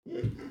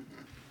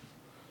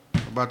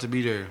About to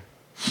be there.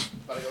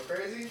 About to go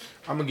crazy?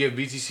 I'm gonna give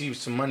BTC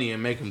some money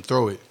and make him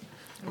throw it.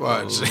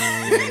 Watch.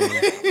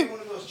 One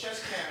of those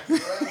chest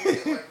cams,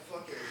 bro.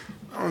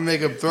 I'm gonna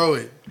make him throw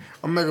it.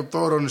 I'm gonna make him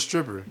throw it on the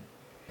stripper.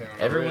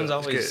 Everyone's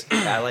always.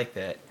 I like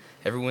that.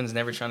 Everyone's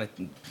never trying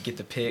to get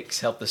the pics,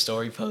 help the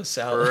story posts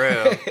out. For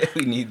real.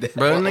 We need that.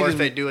 Bro, Or if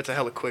they do, it's a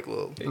hella quick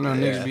little. You know,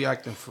 niggas be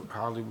acting for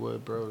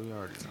Hollywood, bro. You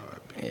already know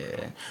that.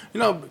 Yeah. You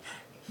know,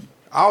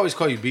 I always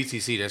call you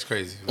BTC. That's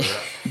crazy.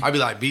 I be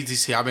like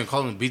BTC. I've been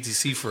calling him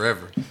BTC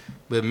forever.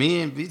 But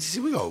me and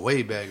BTC, we go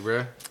way back,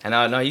 bro. And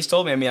no, he's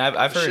told me. I mean,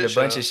 I've heard a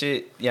bunch of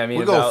shit. Yeah, I mean,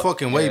 we go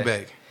fucking way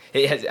back.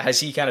 Hey, has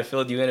he kind of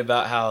filled you in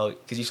about how?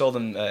 Because you sold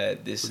him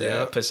this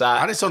Passat.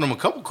 I done sold him a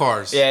couple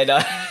cars. Yeah, no.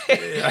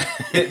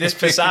 This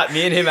Passat.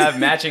 Me and him have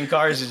matching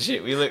cars and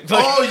shit. We look.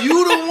 Oh,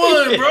 you the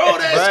one, bro.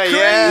 That's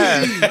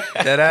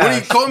crazy. Yeah.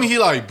 When he called me, he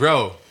like,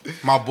 bro,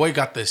 my boy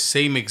got the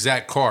same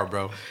exact car,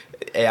 bro.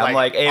 Hey, I'm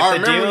like, hey, I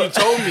remember when you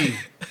told me.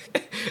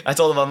 I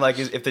told him, I'm like,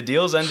 if the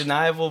deal's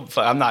undeniable,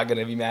 I'm not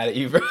gonna be mad at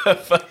you, bro.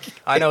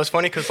 I know it's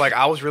funny because like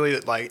I was really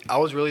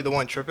the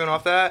one tripping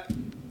off that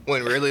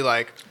when really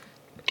like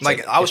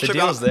I was tripping.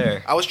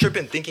 I was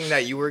tripping thinking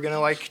that you were gonna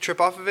like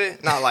trip off of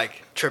it, not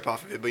like trip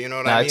off of it, but you know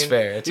what I mean. That's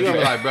fair. It's you gonna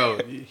be like, bro.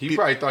 He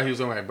probably thought he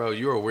was like, bro,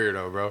 you're a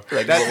weirdo, bro.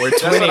 Like, we're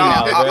twinning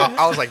now, bro.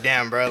 I was like,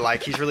 damn, bro.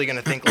 Like he's really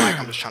gonna think like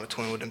I'm just trying to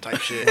twin with him type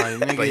shit. Like,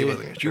 nigga, but he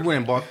wasn't gonna trip. You went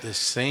and bought the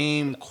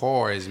same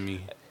car as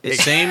me.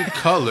 Same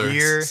color,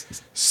 year.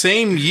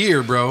 Same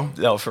year, bro.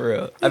 No, for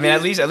real. I mean,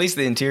 at least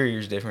the interior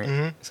is different.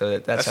 Mm-hmm. So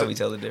that's how we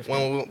tell the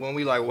difference. When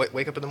we like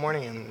wake up in the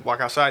morning and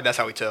walk outside, that's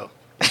how we tell.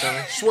 You feel me?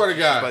 Swear to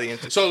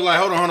God. So like,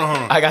 hold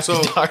on. I got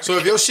so dark. So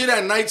if your shit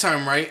at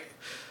nighttime, right?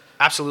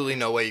 Absolutely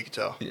no way you can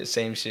tell. Yeah,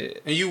 same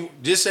shit. And you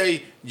just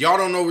say y'all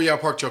don't know where y'all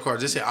parked your car.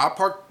 Just say I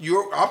parked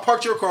your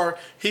car.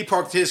 He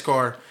parked his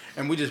car,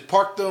 and we just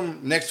parked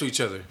them next to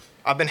each other.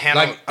 I've been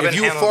handling. Like if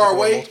you far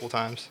away multiple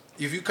times.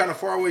 If you kind of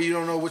far away, you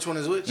don't know which one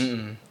is which.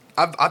 Mm-mm.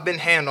 I've been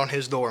hand on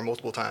his door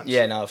multiple times.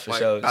 Yeah, no, for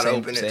sure. Gotta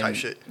open it type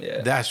shit. Yeah,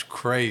 that's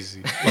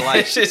crazy. But like,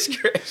 it's just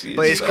crazy.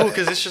 But it's cool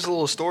because it's just a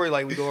little story.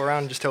 Like we go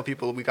around and just tell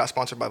people we got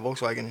sponsored by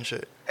Volkswagen and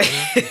shit.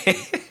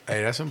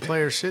 Hey, that's some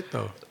player shit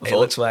though.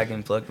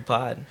 Volkswagen, plug the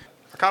pod.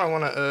 I kind of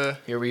want to.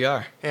 Here we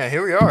are. Yeah,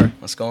 here we are.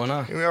 What's going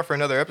on? Here we are for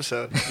another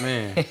episode.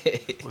 Man,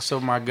 what's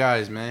up, my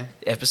guys, man?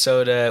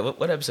 Episode.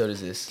 What episode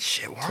is this?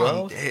 Shit, we're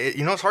 12? on.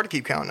 You know, it's hard to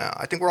keep count now.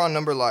 I think we're on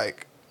number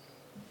like.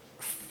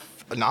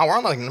 Nah, we're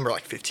on like number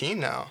like 15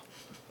 now.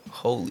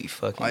 Holy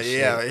fucking shit.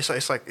 Yeah, it's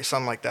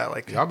something like that.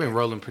 Like y'all been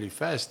rolling pretty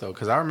fast though,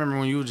 cause I remember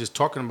when you were just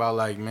talking about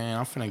like, man,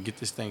 I'm finna get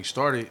this thing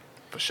started.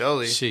 For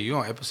surely. Shit, you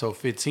on episode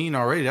 15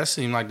 already? That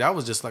seemed like that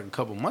was just like a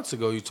couple months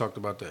ago. You talked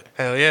about that.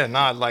 Hell yeah,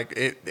 nah, like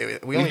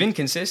we've been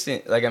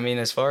consistent. Like I mean,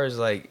 as far as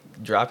like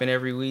dropping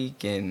every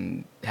week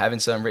and having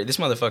something. This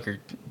motherfucker,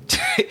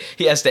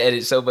 he has to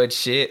edit so much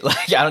shit.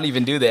 Like I don't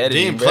even do the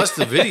editing. Then plus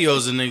the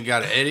videos and nigga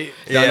gotta edit.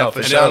 Yeah,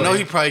 for sure. I know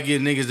he probably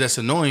get niggas that's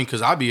annoying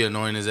because I be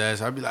annoying his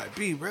ass. I be like,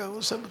 B, bro,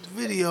 what's up with the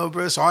video,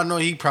 bro? So I know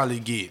he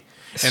probably get.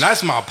 And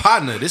that's my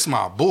partner. This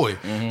my boy.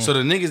 Mm-hmm. So the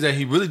niggas that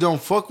he really don't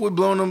fuck with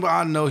blowing them,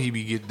 I know they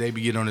be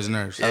getting on his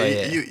nerves. Yeah,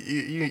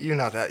 you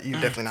not that. You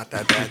definitely not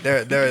that bad.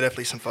 There are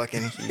definitely some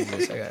fucking.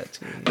 Jesus, I got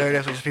two. There are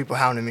definitely some people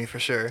hounding me for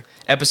sure.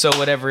 Episode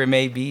whatever it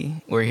may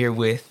be, we're here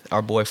with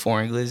our boy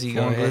Foreign Glizzy.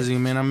 Foreign Glizzy,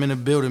 man. I'm in the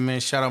building,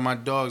 man. Shout out my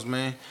dogs,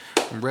 man.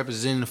 I'm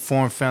representing the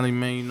Foreign family,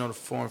 man. You know the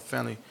Foreign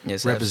family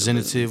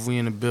representative. Absolutely. We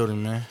in the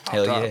building, man.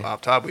 Hell yeah.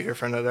 Up top, we here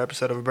for another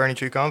episode of a Bernie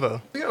Tree Convo.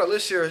 We got a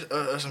list here,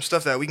 some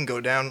stuff that we can go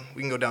down.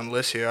 We can go down the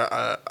list here.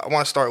 I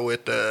want to start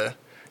with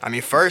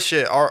first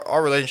shit,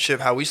 our relationship,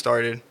 how we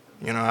started.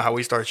 You know, how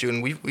we started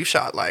shooting. We've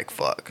shot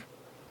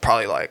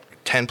probably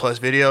 10 plus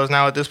videos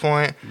now at this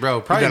point.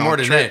 Bro, probably more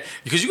than that.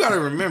 Because you got to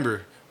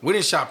remember, we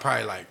didn't shot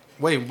probably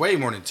way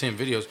more than 10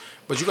 videos.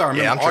 But you got to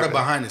remember all the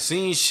behind the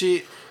scenes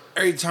shit.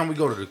 Every time we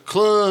go to the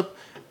club,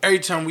 every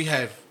time we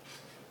have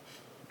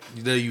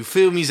the you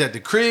feel me's at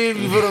the crib,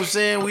 you feel what I'm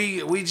saying?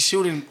 We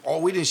shooting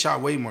we didn't shot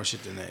way more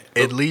shit than that.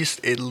 At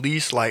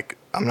least like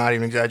I'm not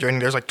even exaggerating.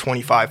 There's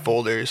 25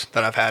 folders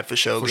that I've had for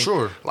show. For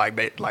sure. Like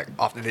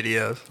off the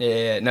videos.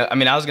 Yeah. No, I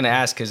mean I was gonna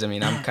ask because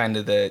I'm kind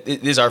of this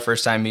is our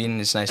first time meeting.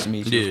 It's nice to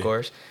meet you, of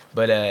course.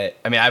 But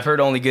I've heard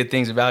only good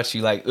things about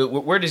you. Like,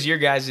 where does your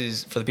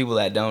guys' for the people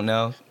that don't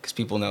know, because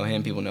people know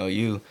him, people know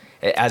you.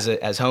 As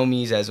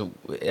homies,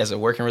 as a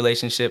working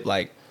relationship,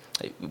 like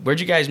where'd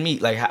you guys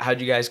meet? Like how'd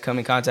you guys come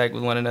in contact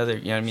with one another?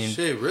 You know what I mean?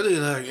 Shit, really,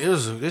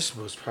 this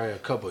was probably a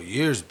couple of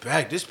years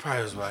back. This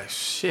probably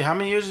was how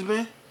many years it's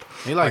been?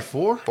 Maybe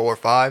 4? 4 or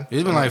 5.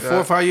 It's been 4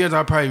 or 5 years.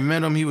 I probably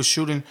met him. He was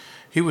shooting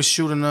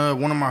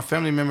one of my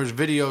family members'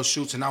 video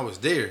shoots, and I was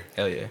there.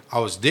 Hell yeah. I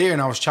was there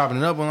and I was chopping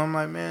it up, and I'm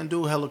like, man,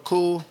 dude, hella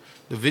cool.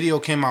 The video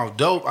came out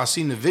dope. I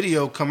seen the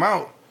video come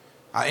out.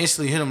 I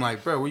instantly hit him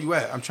like, bro, where you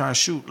at? I'm trying to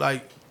shoot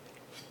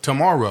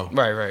tomorrow.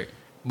 Right.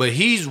 But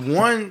he's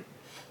one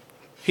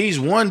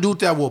dude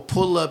that will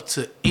pull up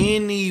to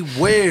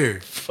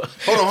anywhere.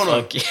 Hold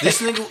on. Yeah.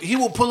 This nigga, he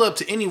will pull up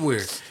to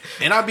anywhere.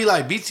 And I'll be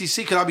like, BTC,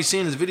 because I'll be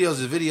seeing his videos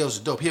is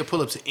dope. He'll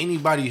pull up to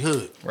anybody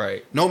hood.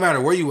 Right. No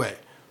matter where you at.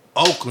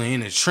 Oakland in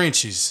the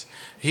trenches.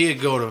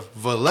 He'd go to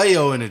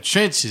Vallejo in the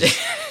trenches.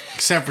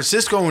 San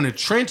Francisco in the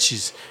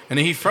trenches. And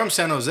then he from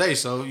San Jose,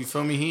 so you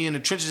feel me? He in the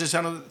trenches in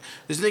San Jose.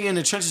 This nigga in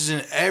the trenches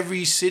in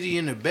every city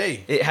in the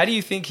Bay. How do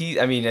you think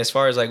I mean, as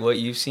far as like what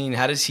you've seen,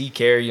 how does he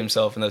carry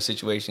himself in those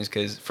situations?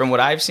 Because from what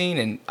I've seen,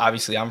 and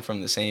obviously I'm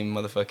from the same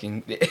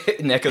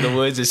motherfucking neck of the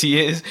woods as he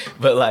is,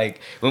 but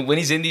like when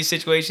he's in these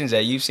situations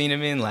that you've seen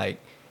him in, like,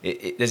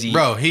 does he?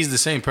 Bro, he's the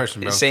same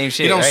person, bro. Same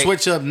shit. He don't right?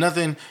 switch up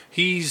nothing.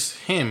 He's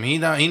him. He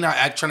not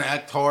trying to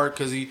act hard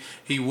because he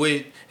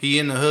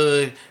in the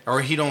hood,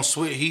 or he don't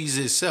switch. He's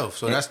himself.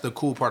 So that's the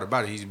cool part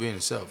about it. He's being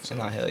himself. So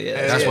hell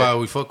yeah. That's why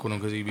we fuck with him,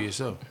 because he be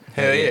himself.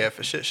 Hell yeah,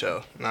 for shit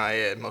show. Nah,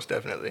 yeah, most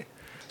definitely.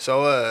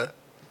 So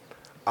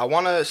I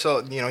wanna.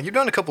 So you've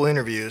done a couple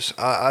interviews.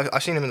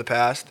 I've seen him in the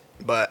past,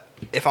 but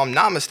if I'm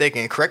not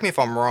mistaken, correct me if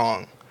I'm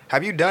wrong.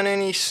 Have you done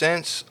any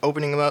since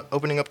opening up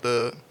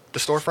the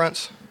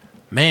storefronts?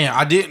 Man,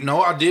 I did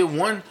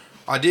one.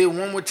 I did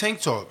one with Tank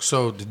Talk.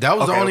 So that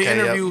was the only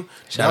interview. Yep.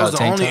 That was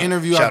the only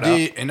interview I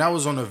did, out. and that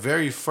was on the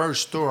very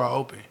first store I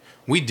opened.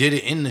 We did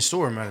it in the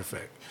store, matter of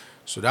fact.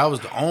 So that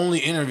was the only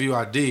interview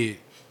I did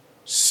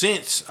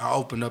since I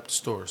opened up the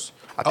stores.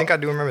 I think I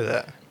do remember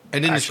that.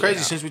 And then it's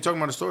crazy, since we talking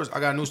about the stores, I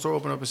got a new store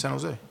open up in San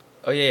Jose.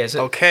 Oh yeah.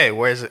 So okay,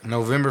 where is it?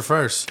 November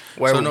 1st.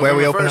 Where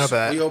we open up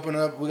at?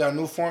 We got a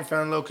new Form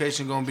Family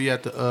location going to be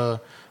at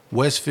the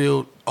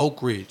Westfield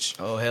Oak Ridge.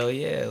 Oh hell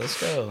yeah, let's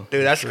go,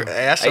 dude. That's so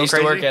I used crazy.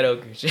 to work at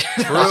Oak Ridge.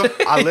 For real?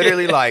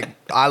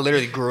 I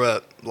literally grew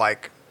up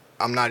like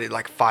I'm not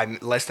like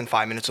less than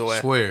 5 minutes away.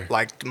 Swear.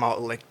 Like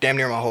damn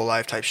near my whole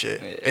life type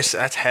shit.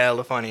 That's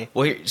hella funny.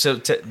 Well,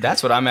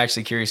 that's what I'm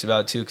actually curious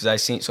about too, because I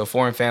seen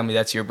Foreign Family.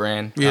 That's your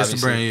brand. Yeah, it's the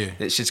brand. Yeah.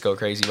 That shit's go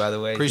crazy, by the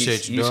way.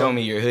 Appreciate you. You showed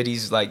me your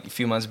hoodies like a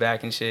few months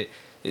back and shit.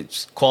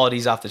 It's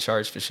quality's off the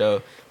charts for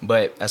sure.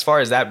 But as far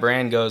as that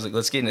brand goes, like,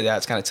 let's get into that.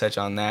 Let's kind of touch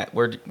on that.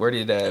 Where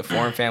did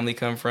Foreign Family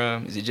come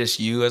from? Is it just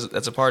you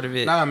that's a part of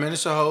it? Nah, man,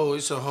 it's a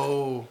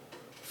whole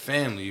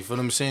family. You feel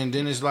what I'm saying?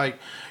 Then it's like,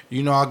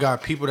 I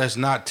got people that's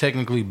not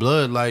technically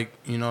blood, like,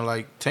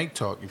 like Tank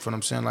Talk. You feel what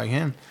I'm saying? Like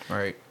him.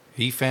 Right.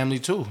 He family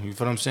too. You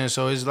feel what I'm saying?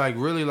 So it's like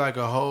really like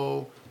a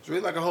whole. It's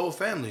really like a whole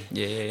family.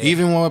 Yeah.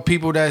 Even with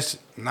people that's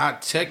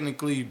not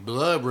technically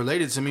blood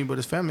related to me, but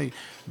it's family.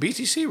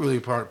 BTC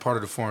really part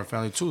of the Foreign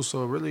Family too.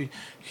 So really,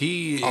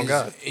 he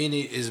is in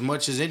it as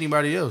much as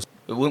anybody else.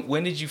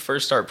 When did you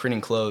first start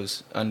printing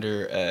clothes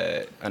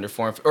under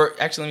Foreign? Or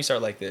actually, let me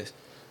start like this.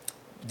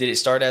 Did it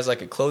start as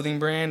like a clothing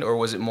brand, or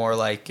was it more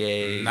like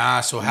a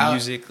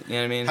music? You know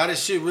what I mean? How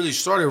this shit really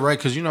started, right?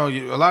 Because a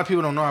lot of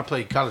people don't know I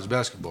played college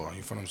basketball.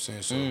 You feel what I'm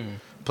saying? So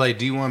played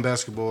D1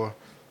 basketball.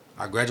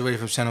 I graduated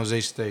from San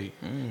Jose State,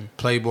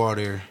 played ball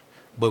there.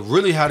 But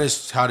really how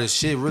this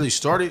shit really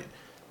started,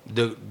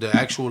 the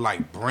actual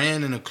like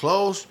brand and the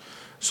clothes.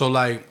 So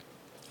like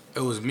it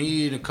was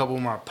me and a couple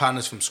of my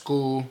partners from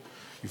school,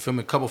 you feel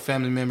me, a couple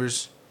family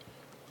members.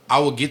 I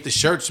would get the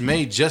shirts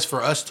made just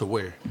for us to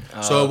wear.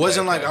 So it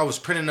wasn't like I was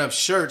printing up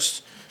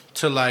shirts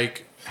to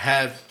like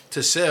have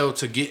to sell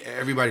to get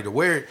everybody to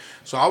wear it.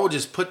 So I would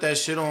just put that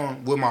shit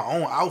on with my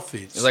own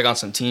outfits. It's like on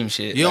some team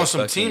shit. Yeah, like on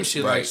some team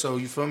shit. Right. Like, so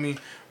you feel me?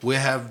 We'll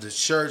have the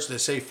shirts that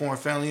say Foreign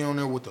Family on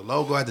there with the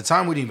logo. At the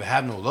time, we didn't even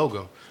have no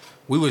logo.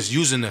 We was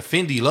using the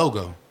Fendi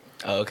logo.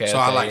 Oh, okay. So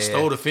I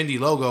stole the Fendi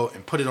logo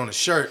and put it on the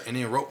shirt and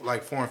then wrote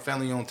like Foreign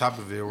Family on top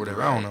of it or whatever.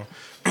 Right. I don't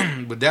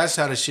know. But that's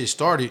how the shit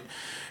started.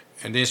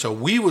 And then so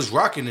we was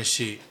rocking the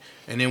shit.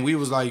 And then we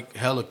was like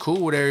hella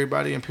cool with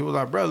everybody. And people were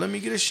like, bro, let me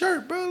get a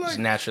shirt, bro. Like, just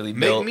naturally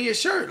make me a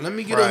shirt. Let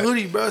me get a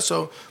hoodie, bro.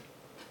 So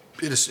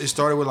it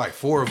started with like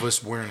 4 of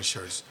us wearing the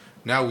shirts.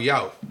 Now we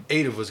out.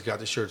 8 of us got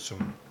the shirts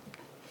on.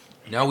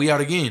 Now we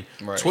out again.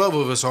 Right. 12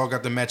 of us all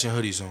got the matching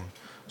hoodies on.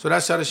 So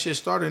that's how the shit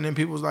started. And then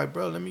people was like,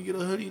 bro, let me get a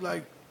hoodie.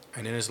 Like,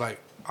 and then it's like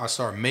I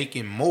started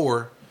making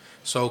more.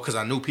 So, because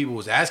I knew people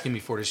was asking me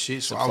for this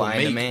shit. So I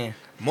would make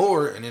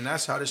more. And then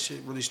that's how this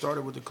shit really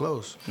started with the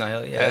clothes. No,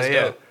 hell yeah.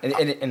 That's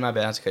dope. And my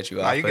bad, not to cut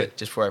you off, but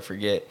just before I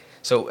forget.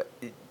 So,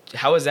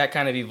 how has that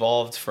kind of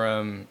evolved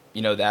from,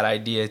 that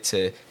idea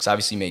to, because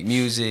obviously you make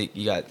music,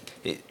 you got,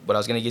 what I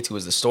was going to get to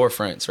was the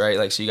storefronts, right?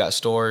 Like, so you got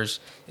stores.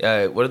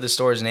 What are the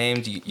stores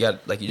named? You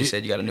got, like you just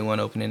said, you got a new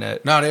one opening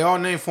up. No, they all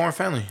named Foreign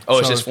Family. Oh,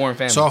 it's just Foreign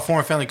Family. It's all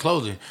Foreign Family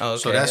clothing. Oh,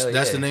 okay. So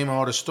that's the name of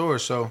all the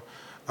stores. So,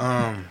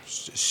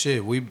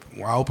 shit,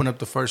 I opened up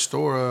the first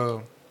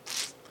store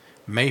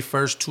May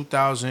 1st,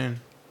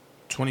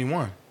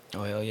 2021.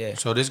 Oh, hell yeah.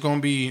 So this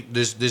gonna be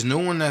this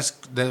new one that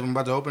I'm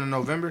about to open in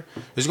November.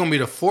 It's gonna be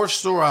the 4th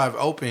store I've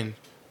opened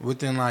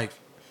within like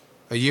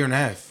a year and a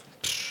half.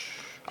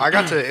 I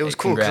got to. It was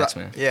cool. Congrats,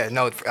 man. Yeah,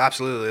 no,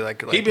 absolutely.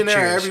 Like he been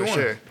there every for one.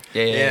 Sure.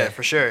 Yeah,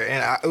 for sure.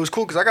 And it was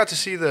cool because I got to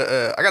see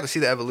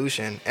the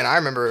evolution. And I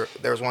remember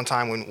there was one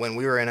time when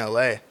we were in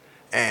LA,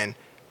 and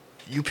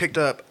you picked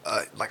up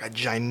like a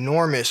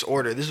ginormous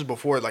order. This was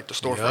before like the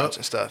storefronts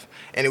and stuff.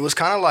 And it was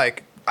kind of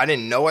like I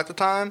didn't know at the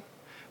time,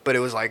 but it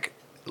was like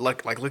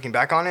like looking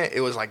back on it,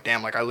 it was like,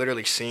 damn, like I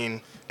literally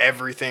seen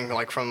everything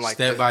like from like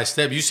step by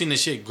step. You seen the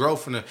shit grow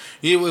from the.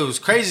 It was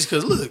crazy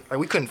because look, like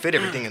we couldn't fit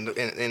everything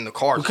in the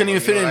car. We couldn't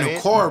even fit it in the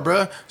car,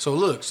 bro. So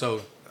look,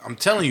 I'm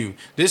telling you,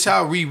 this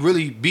how we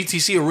really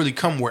BTC will really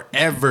come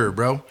wherever,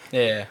 bro.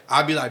 Yeah.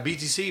 I'll be like,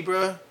 BTC,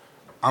 bro.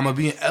 I'm gonna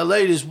be in LA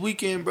this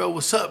weekend, bro.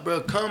 What's up,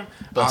 bro? Come.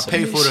 I'll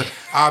pay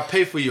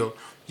for your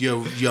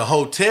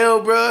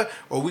hotel, bro.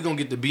 Or we gonna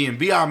get the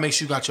B&B. I'll make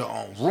sure you got your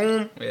own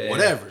room,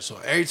 whatever. So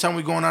every time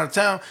we going out of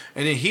town,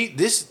 and then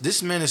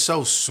this man is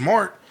so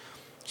smart.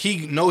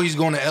 He know he's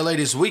going to LA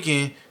this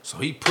weekend, so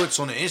he puts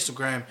on the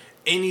Instagram.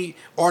 Any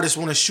artist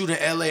want to shoot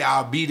in LA,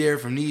 I'll be there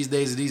from these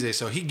days to these days.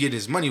 So he get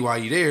his money while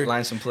you there.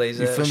 Line some plays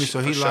up. You feel me? So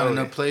he lining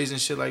up plays and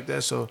shit like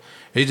that. So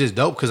it's just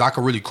dope because I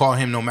could really call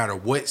him no matter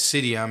what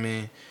city I'm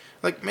in.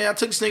 Like, man, I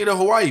took this nigga to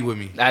Hawaii with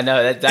me. I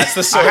know. That's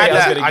the story I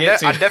was going to get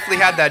to. I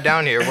definitely had that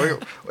down here.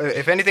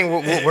 If anything,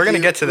 we're going to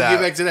get to that. We'll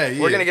get back to that,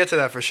 yeah. We're going to get to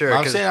that for sure.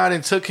 I'm saying I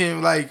didn't took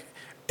him, like,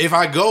 if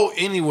I go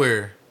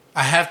anywhere,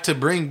 I have to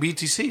bring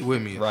BTC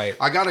with me. Right.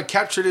 I got to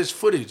capture this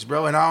footage,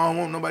 bro, and I don't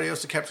want nobody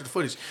else to capture the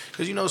footage.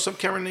 Because, you know, some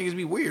camera niggas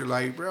be weird.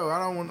 Like, bro, I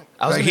don't want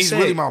to. Like, he's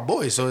really my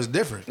boy, so it's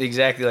different.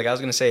 Exactly. Like, I was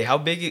going to say,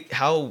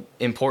 how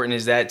important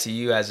is that to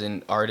you as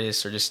an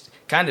artist or just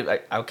kind of,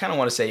 I kind of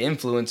want to say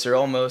influencer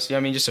almost. You know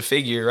what I mean? Just a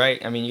figure, right?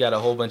 I mean, you got a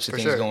whole bunch of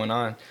things going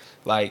on.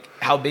 Like,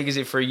 how big is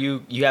it for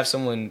you? You have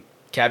someone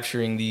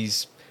capturing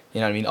these, you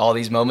know what I mean, all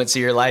these moments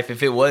of your life.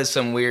 If it was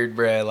some weird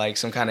bruh, like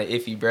some kind of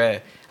iffy bruh,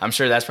 I'm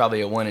sure that's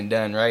probably a one and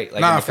done, right? Like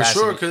nah, for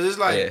sure, because it's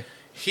like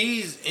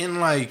he's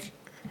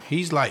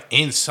like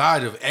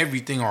inside of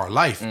everything our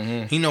life.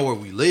 Mm-hmm. He know where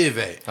we live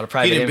at. How to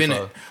private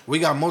info. We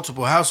got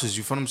multiple houses.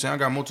 You feel what I'm saying? I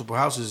got multiple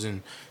houses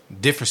in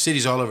different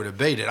cities all over the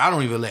Bay that I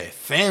don't even let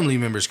family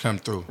members come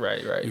through.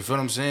 Right. You feel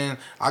what I'm saying?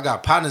 I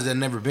got partners that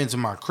never been to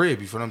my crib.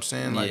 You feel what I'm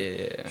saying?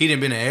 Like he done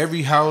been to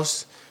every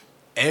house,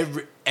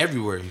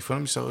 everywhere. You feel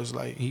me? So it's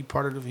like he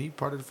part of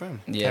the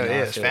family. Yeah,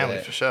 it's family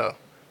for sure.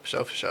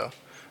 For sure.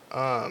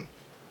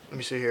 Let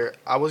me see here.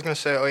 I was gonna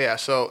say,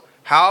 so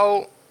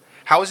how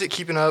is it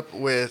keeping up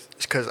with?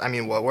 Because I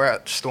mean, we're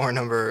at store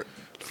number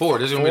 4.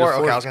 This is gonna be the 4th.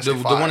 Okay, I was gonna say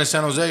 5. The one in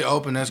San Jose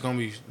open. That's gonna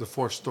be the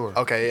 4th store.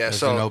 Okay, yeah.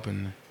 So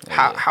open.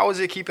 How is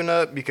it keeping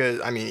up?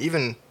 Because I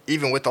mean,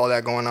 even with all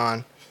that going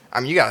on, I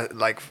mean, you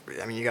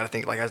gotta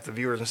think like as the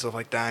viewers and stuff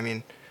like that. I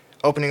mean,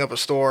 opening up a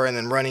store and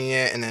then running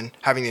it and then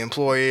having the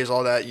employees,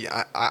 all that.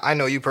 I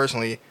know you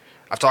personally.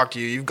 I've talked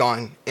to you. You've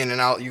gone in and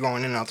out. You're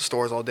going in and out the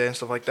stores all day and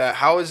stuff like that.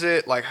 How is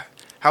it like?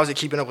 How is it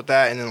keeping up with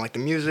that? And then like the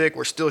music,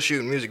 we're still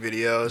shooting music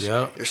videos.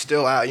 Yeah. You're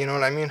still out. You know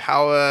what I mean?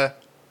 How I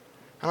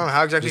don't know.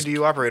 How exactly do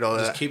you operate all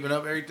that? Just keeping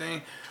up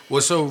everything.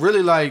 Well, so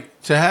really like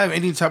to have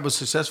any type of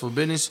successful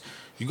business,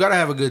 you gotta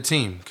have a good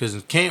team because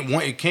it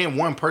can't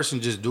one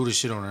person just do this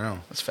shit on their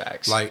own. That's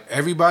facts. Like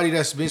everybody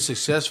that's been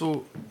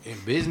successful in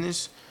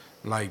business,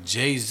 like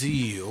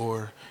Jay-Z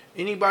or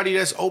anybody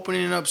that's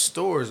opening up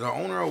stores, the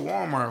owner of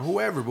Walmart,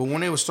 whoever. But when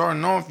they were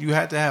starting off, you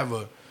had to have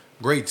a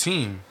great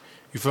team.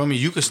 You feel me?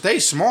 You could stay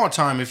small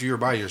time if you're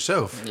by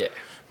yourself. Yeah.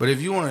 But if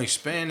you want to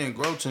expand and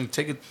grow to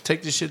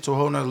take this shit to a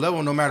whole nother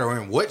level, no matter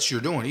what you're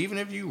doing, even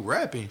if you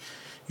rapping,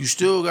 you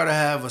still gotta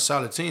have a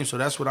solid team. So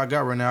that's what I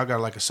got right now. I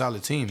got like a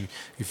solid team.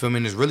 You feel me?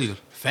 And it's really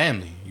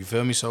family. You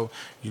feel me? So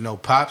you know,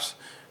 Pops.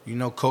 You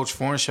know, Coach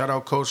Foreign. Shout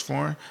out Coach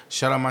Foreign.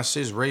 Shout out my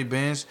sis Ray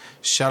Benz.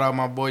 Shout out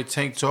my boy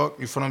Tank Talk.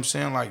 You feel what I'm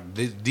saying? Like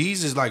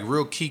these is like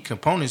real key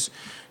components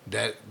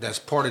that's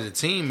part of the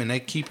team, and they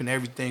keeping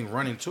everything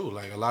running too.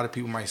 Like a lot of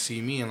people might see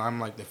me and I'm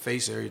like the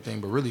face of everything,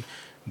 but really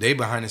they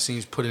behind the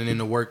scenes putting in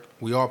the work.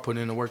 We all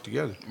putting in the work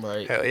together.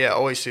 Right. Hell yeah, I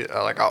always see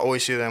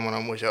them when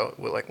I'm with y'all.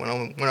 Like when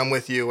I'm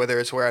with you, whether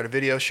it's we're at a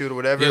video shoot or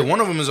whatever. Yeah,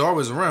 one of them is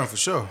always around for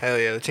sure. Hell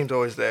yeah, the team's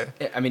always there.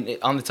 I mean,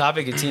 on the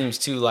topic of teams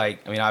too, like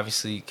I mean,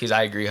 obviously, because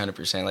I agree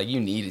 100%. Like you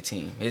need a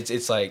team.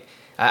 It's like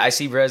I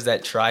see bros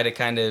that try to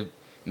kind of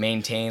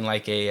maintain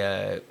like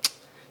a.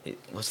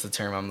 What's the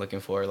term I'm looking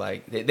for?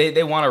 Like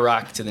they want to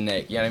rock to the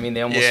neck. You know what I mean?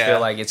 They almost feel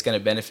like it's gonna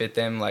benefit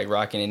them, like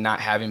rocking and not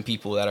having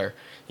people that are,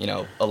 you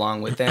know,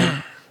 along with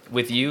them.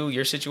 With you,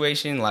 your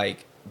situation,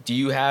 like,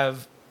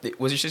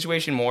 was your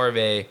situation more of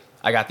a,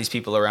 I got these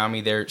people around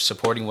me, they're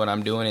supporting what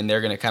I'm doing and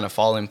they're gonna kind of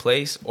fall in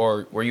place,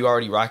 or were you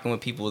already rocking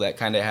with people that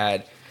kind of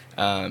had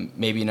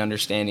maybe an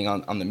understanding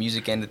on the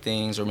music end of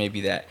things, or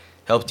maybe that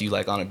helped you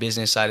like on a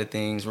business side of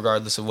things,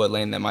 regardless of what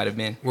lane that might have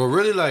been? Well,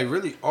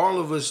 really all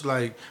of us,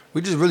 like,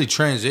 we just really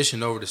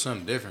transitioned over to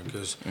something different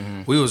because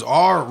we was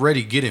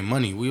already getting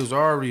money. We was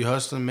already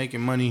hustling,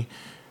 making money,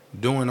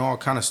 doing all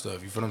kind of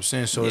stuff. You feel what I'm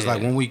saying? So it's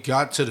like when we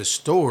got to the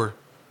store,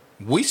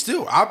 we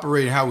still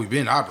operating how we've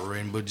been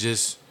operating, but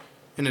just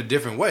in a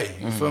different way.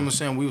 You feel what I'm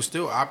saying? We were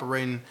still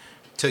operating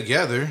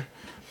together,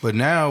 but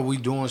now we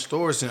doing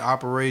stores and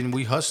operating.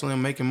 We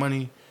hustling, making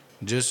money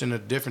just in a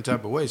different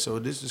type of way. So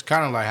this is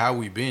kind of like how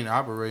we've been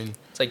operating.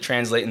 It's like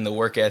translating the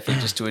work ethic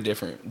just to a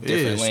different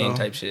lane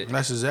type shit.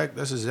 That's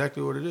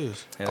exactly what it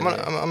is. I'm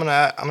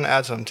gonna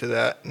add something to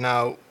that.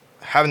 Now,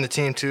 having the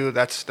team too,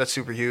 that's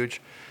super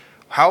huge.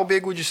 How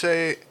big would you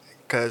say?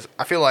 Because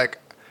I feel like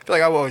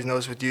I've always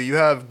noticed with you, you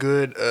have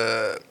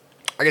a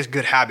guess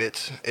good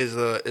habits is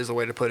the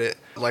way to put it.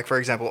 Like for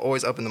example,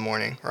 always up in the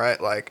morning, right?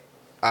 Like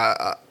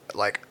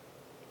like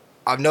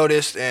I've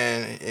noticed,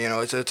 and you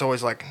know, it's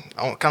always like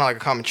kind of like a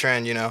common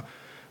trend, you know.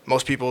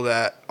 Most people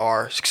that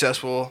are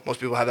successful, most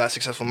people have that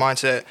successful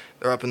mindset.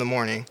 They're up in the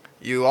morning.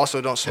 You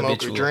also don't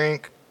smoke or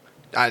drink.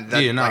 Don't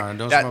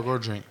smoke or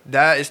drink.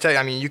 That is,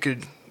 I mean, you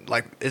could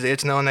like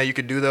it's known that you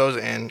could do those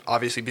and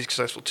obviously be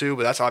successful too.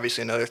 But that's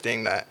obviously another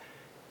thing that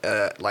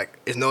like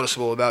is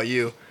noticeable about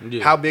you.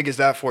 Yeah. How big is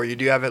that for you?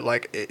 Do you have it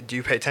like? Do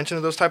you pay attention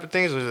to those type of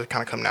things, or does it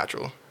kind of come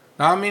natural?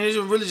 No, I mean, it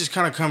really just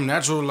kind of come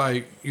natural.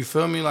 Like, you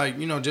feel me? Like,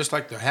 you know, just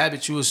like the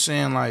habits you were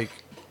saying, like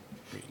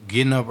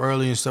getting up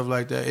early and stuff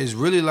like that. It's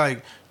really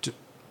like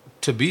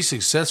to be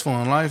successful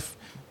in life,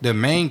 the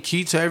main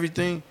key to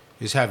everything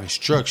is having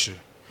structure.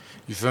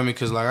 You feel me?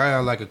 Because like I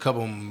got like a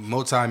couple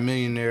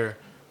multi-millionaire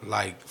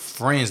like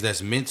friends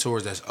that's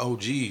mentors, that's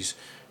OGs.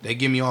 They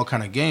give me all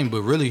kind of game,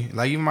 but really,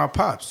 like even my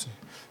pops,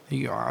 I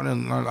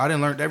didn't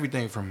learn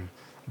everything from him.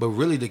 But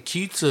really, the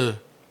key to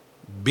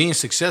being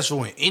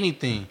successful in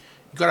anything,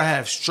 you gotta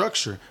have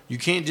structure. You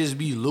can't just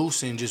be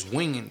loose and just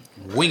wing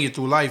it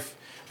through life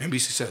and be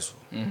successful.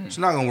 Mm-hmm. It's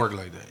not gonna work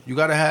like that. You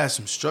gotta have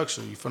some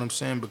structure. You feel what I'm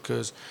saying?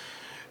 Because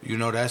you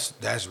know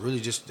that's really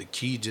just the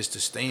key, just to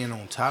staying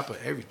on top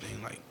of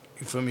everything. Like,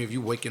 you feel me? If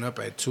you waking up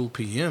at 2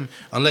 p.m.,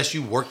 unless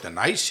you work the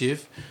night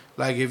shift,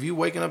 like if you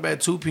waking up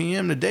at 2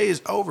 p.m., the day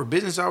is over.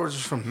 Business hours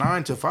is from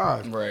 9 to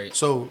 5. Right.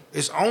 So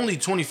it's only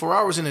 24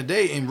 hours in a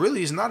day, and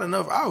really it's not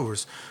enough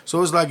hours.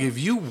 So it's like if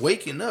you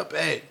waking up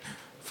at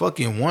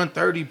fucking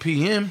 1:30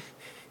 p.m.,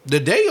 the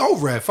day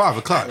over at 5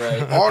 o'clock.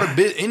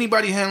 Right.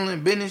 Anybody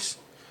handling business,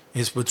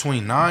 it's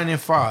between 9 and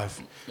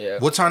 5. Yeah.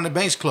 What time the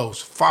banks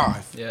close?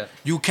 5. Yeah.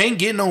 You can't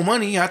get no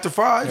money after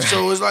 5,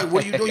 so it's like,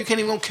 what do you do? You can't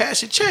even go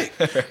cash a check.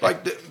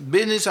 Like, the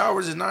business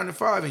hours is 9 to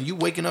 5, and you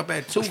waking up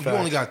at 2. You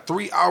only got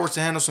 3 hours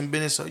to handle some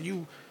business, so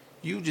you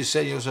just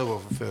set yourself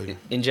up for failure.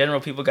 In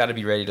general, people got to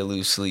be ready to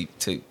lose sleep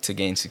to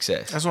gain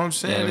success. That's what I'm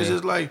saying. It's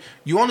just like,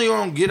 you only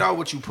gonna get out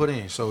what you put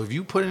in. So if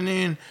you putting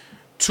in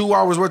 2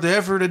 hours worth of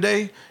effort a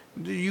day,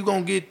 you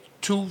gonna get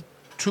 2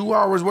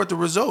 hours worth of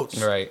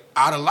results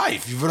out of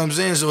life. You feel what I'm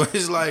saying? So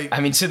it's like,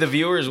 I mean, to the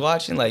viewers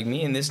watching, like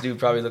me and this dude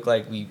probably look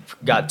like we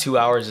got 2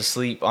 hours of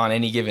sleep on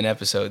any given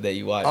episode that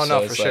you watch. Oh,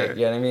 no, for sure. Like,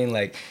 you know what I mean?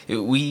 Like,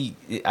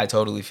 I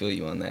totally feel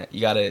you on that. You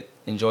gotta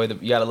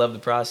you gotta love the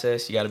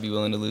process. You gotta be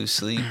willing to lose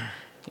sleep.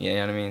 You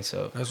know what I mean?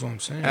 So that's what I'm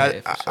saying.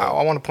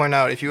 I want to point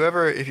out, if you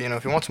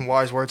want some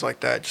wise words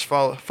like that, just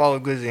follow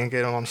Glizzy and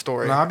get him on the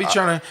story. No, I be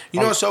trying to, you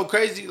know what's so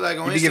crazy? Like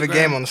on Instagram, give a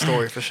game on the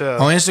story for sure.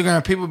 On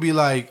Instagram, people be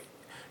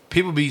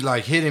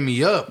like hitting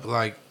me up,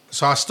 like,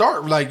 so I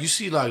start, like, you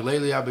see, like,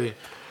 lately I've been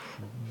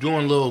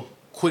doing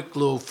quick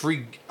little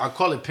free, I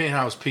call it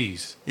penthouse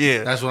peas.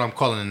 Yeah. That's what I'm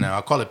calling it now.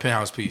 I call it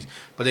penthouse peas.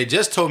 But they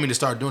just told me to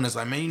start doing this.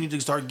 Like, man, you need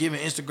to start giving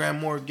Instagram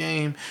more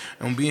game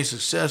on being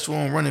successful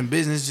and running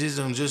businesses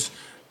and just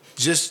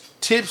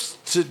tips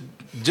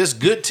just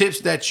good tips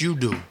that you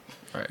do.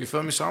 Right. You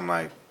feel me? So I'm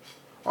like,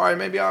 all right,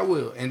 maybe I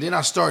will. And then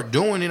I start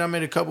doing it. I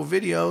made a couple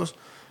videos.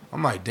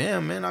 I'm like,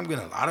 damn, man, I'm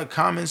getting a lot of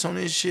comments on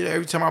this shit.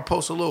 Every time I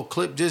post a little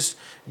clip, just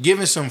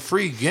giving some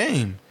free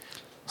game.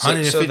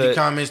 150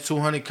 comments,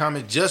 200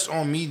 comments, just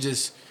on me,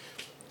 just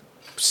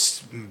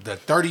the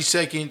 30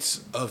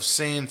 seconds of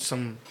saying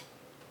something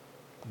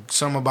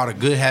about a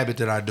good habit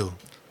that I do.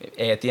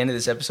 Hey, at the end of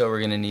this episode,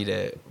 we're gonna need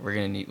a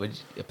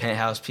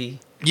penthouse pea.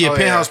 Yeah,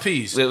 penthouse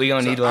peas. We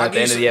gonna need one at the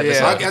end of the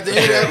episode. Yeah, at the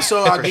end of the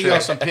episode, I'll give y'all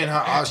some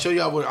penthouse. I'll show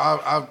y'all what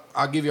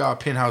I'll give y'all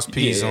penthouse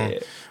peas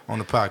on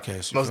the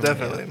podcast. Most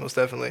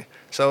definitely.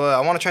 So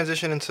I want to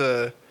transition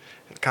into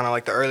kind of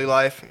like the early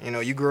life. You know,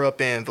 you grew up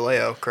in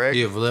Vallejo, correct?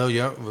 Yeah,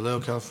 Vallejo,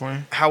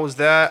 California. How was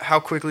that? How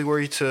quickly were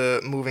you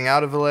to moving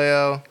out of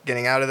Vallejo,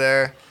 getting out of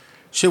there?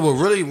 Shit, what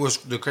really was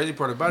the crazy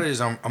part about it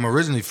is I'm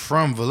originally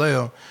from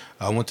Vallejo.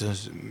 I went to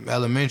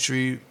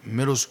elementary,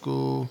 middle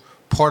school,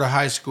 part of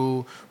high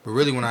school, but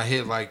really when I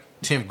hit like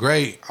 10th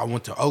grade, I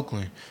went to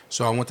Oakland.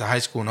 So I went to high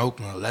school in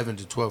Oakland, 11th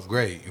to 12th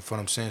grade. You feel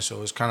what I'm saying?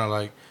 So it's kind of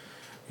like,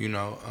 you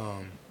know,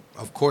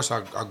 of course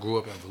I grew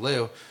up in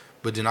Vallejo,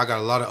 but then I got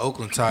a lot of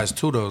Oakland ties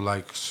too, though,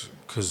 like,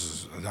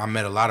 because I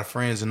met a lot of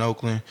friends in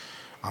Oakland.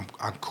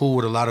 I'm cool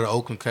with a lot of the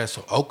Oakland cats,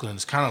 so Oakland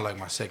is kind of like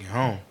my second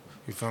home.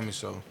 You feel me?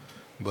 So,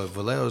 but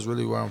Vallejo is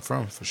really where I'm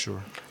from, for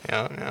sure.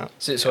 Yeah.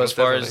 So as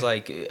far as,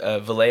 like,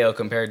 Vallejo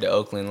compared to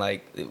Oakland,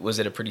 like, was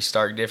it a pretty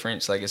stark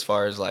difference, like, as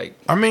far as, like...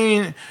 I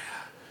mean,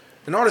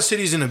 in all the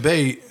cities in the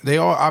Bay, they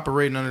all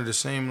operating under the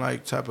same,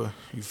 like, type of...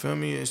 You feel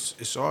me?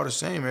 It's all the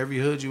same. Every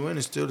hood you in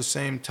is still the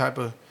same type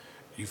of...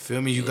 You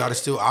feel me? You got to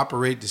still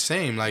operate the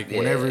same. Like,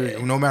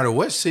 no matter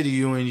what city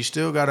you in, you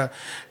still got to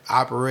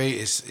operate.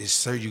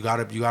 It's you got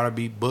to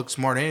be book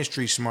smart and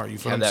street smart. You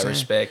feel what I'm saying? Have that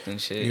respect and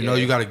shit. You know,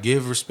 you got to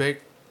give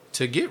respect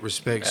to get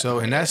respect. So,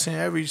 and that's in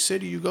every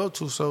city you go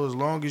to. So, as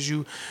long as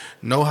you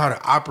know how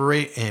to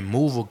operate and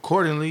move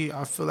accordingly,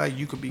 I feel like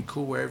you could be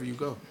cool wherever you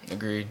go.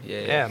 Agreed.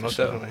 Yeah, most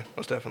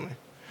definitely.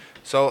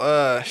 So,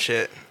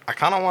 I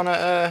kind of want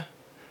to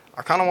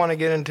I kind of want to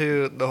get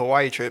into the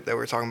Hawaii trip that we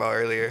were talking about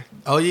earlier.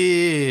 Oh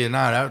yeah.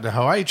 Nah, the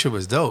Hawaii trip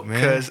was dope,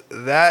 man. Because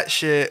that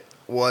shit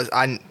was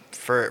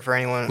for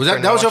anyone. Was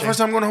that was your first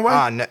time going to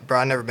Hawaii? Bro,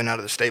 I never been out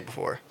of the state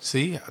before.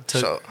 See, I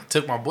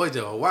took my boy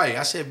to Hawaii.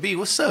 I said, B,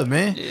 what's up,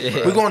 man?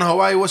 Yeah. We going to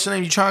Hawaii. What's your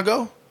name? You trying to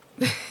go?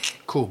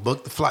 Cool.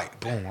 Book the flight.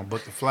 Boom. I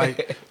booked the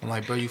flight. I'm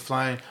like, bro, you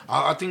flying?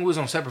 I think we was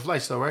on separate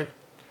flights though, right?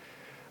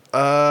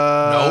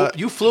 Nope.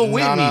 You flew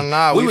with me.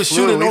 No. We was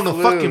shooting on the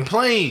fucking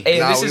plane. Hey,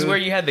 this is where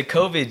you had the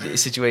COVID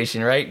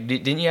situation, right?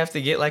 Didn't you have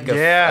to get like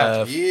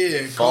a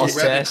false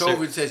test?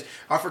 COVID test.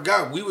 I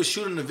forgot. We was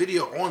shooting the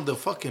video on the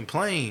fucking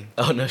plane.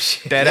 Oh no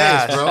shit. Dead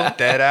ass, bro.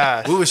 Dead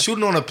ass. We was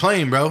shooting on a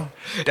plane, bro.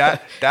 How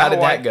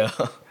did that go?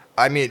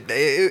 I mean,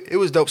 it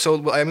was dope.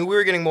 So I mean, we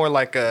were getting more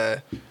like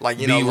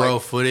B-roll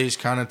footage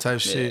kind of type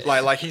shit.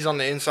 Like he's on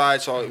the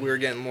inside, so we were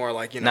getting more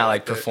like not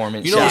like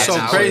performance. You know what's so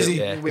crazy?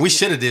 Yeah. We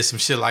should have did some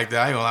shit like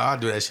that. I ain't gonna lie, I'll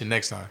do that shit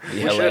next time.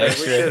 Yeah, we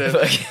should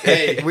have.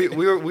 Hey, we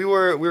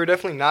were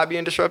definitely not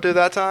being disruptive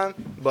that time,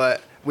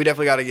 but we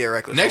definitely got to get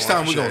reckless. Next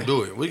time we gonna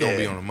do it. We gonna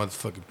be on a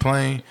motherfucking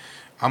plane.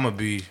 I'm gonna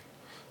be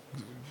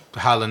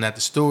hollering at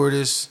the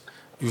stewardess.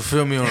 You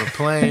feel me, on a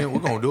plane? We're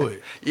gonna do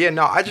it. Yeah,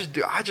 no, I just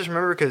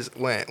remember because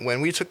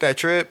when we took that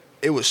trip,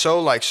 it was so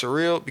like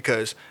surreal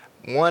because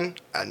one,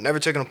 I'd never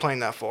taken a plane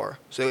that far.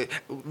 So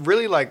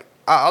really, like,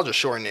 I'll just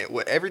shorten it.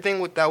 With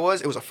everything with that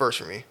it was a first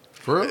for me.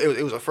 For real?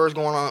 It was a first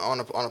going on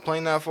a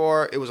plane that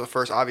far. It was a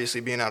first, obviously,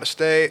 being out of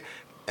state.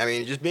 I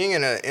mean, just being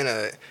in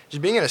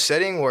a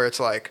setting where it's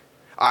like,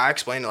 I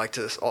explain it like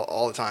to this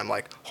all the time.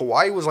 Like,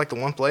 Hawaii was like the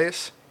one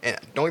place, and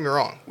don't get me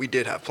wrong, we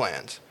did have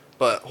plans.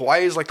 But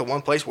Hawaii is like the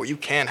one place where you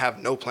can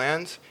have no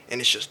plans, and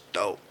it's just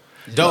dope.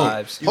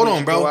 Dope. Hold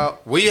on, bro.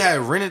 We had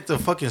rented the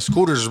fucking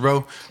scooters,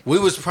 bro. We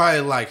was probably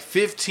like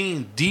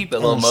 15 deep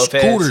on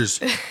scooters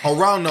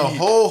around the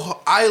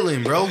whole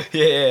island, bro.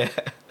 Yeah.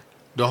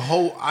 The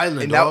whole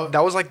island, and dog.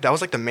 that was like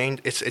the main.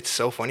 It's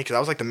so funny because that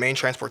was like the main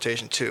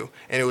transportation too,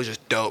 and it was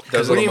just dope.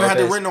 Because we didn't even have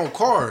to rent no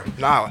car.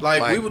 Nah,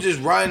 like we were just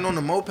riding on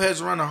the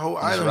mopeds around the whole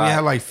island. We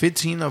had like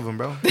 15 of them,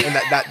 bro. And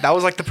that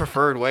was like the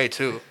preferred way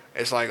too.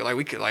 It's like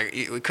we could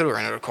have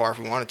rented a car if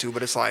we wanted to,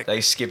 but it's like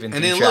skipping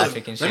through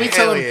traffic and shit.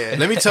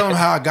 Let me tell him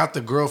how I got the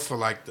girl for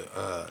like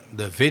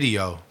the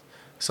video.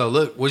 So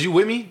look, was you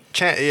with me?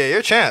 Yeah, you're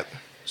a champ.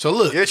 So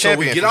look, you're a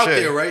champion, we get out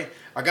there, right?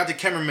 I got the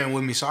cameraman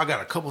with me, so I got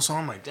a couple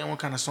songs. I'm like, damn, what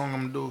kind of song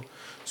I'm gonna do?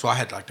 So I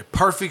had like the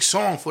perfect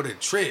song for the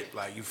trip.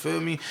 Like, you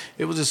feel me?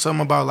 It was just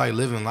something about like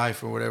living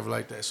life or whatever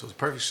like that. So it's a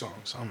perfect song.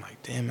 So I'm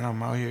like, damn, man,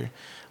 I'm out here.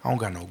 I don't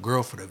got no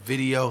girl for the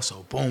video.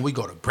 So boom, we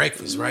go to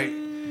breakfast, right?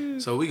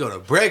 So we go to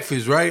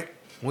breakfast, right?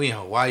 We in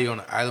Hawaii on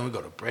the island. We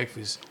go to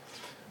breakfast.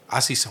 I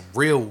see some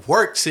real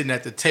work sitting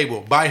at the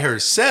table by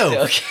herself.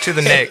 Okay. To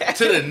the neck.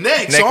 To the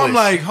neck. So I'm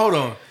like, hold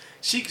on.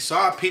 So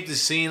I peeped the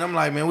scene. I'm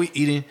like, man, we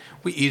eating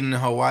in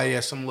Hawaii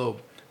at some little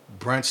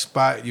brunch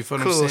spot. You feel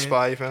what I'm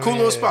saying? Cool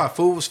little spot.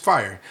 Food was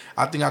fire.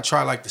 I think I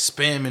tried like the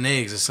spam and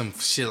eggs or some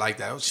shit like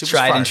that. Shit was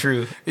tried fire. And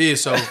true. Yeah.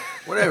 So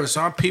whatever.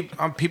 So I'm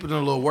peeping the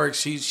little work.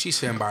 She's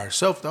sitting by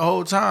herself the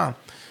whole time.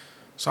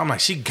 So I'm like,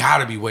 she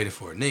gotta be waiting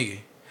for a nigga.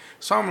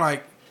 So I'm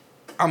like,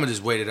 I'm gonna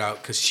just wait it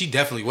out because she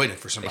definitely waiting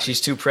for somebody. Like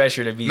she's too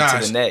pressured to be to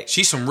the neck.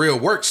 She's some real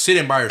work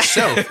sitting by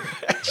herself,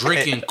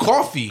 drinking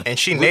coffee, and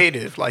she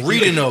native, like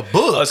reading a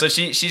book. Oh, so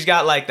she's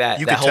got like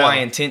that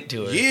Hawaiian tint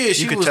to her. Yeah,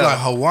 she was like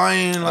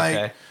Hawaiian,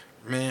 like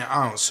man.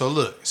 I don't. So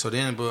look, so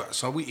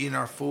we eating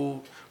our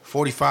food.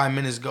 45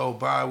 minutes go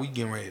by, we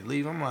getting ready to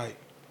leave. I'm like,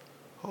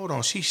 hold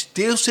on, she's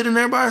still sitting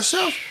there by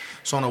herself.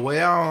 So on the way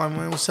out, I'm like,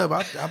 man, what's up?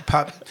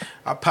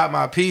 I pop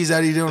my peas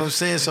out. You know what I'm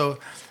saying? So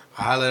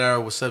I hollered at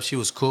her, what's up? She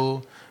was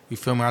cool. You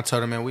feel me? I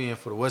told her, man, we in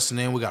for the Western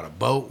End. We got a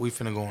boat. We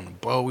finna go on the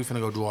boat. We finna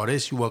go do all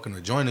this. You welcome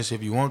to join us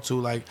if you want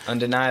to. Like,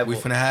 undeniable. We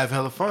finna have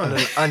hella fun.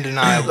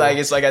 Undeniable. Like,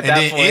 it's like at that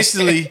point. And then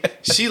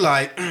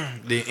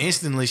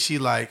instantly, she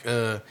like,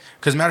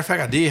 because matter of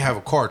fact, I did have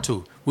a car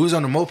too. We was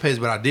on the mopeds,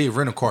 but I did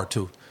rent a car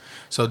too.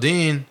 So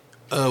then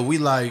we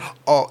like.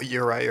 Oh,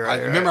 you're right.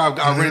 Remember,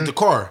 I rented the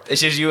car.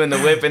 It's just you in the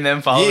whip and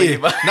them following you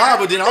by. Nah,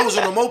 but then I was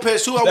on the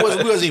moped too. We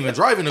wasn't even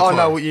driving the car. Oh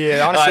no,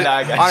 yeah.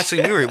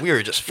 Honestly, we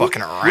were just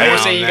fucking around. You were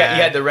saying you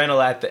had the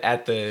rental at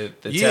the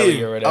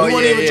telly or whatever. We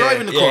weren't even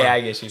driving the car. Yeah,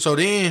 I get you. So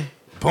then,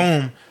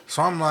 boom.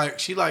 So I'm like,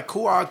 she like,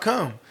 cool, I'll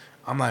come.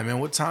 I'm like, man,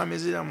 what time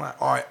is it? I'm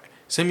like, all right,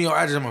 send me your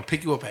address. I'm gonna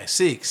pick you up at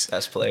 6.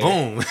 That's player.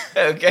 Boom.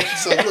 Okay.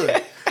 So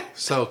look,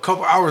 so a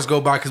couple hours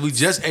go by because we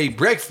just ate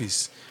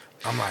breakfast.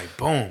 I'm like,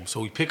 boom. So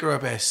we pick her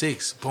up at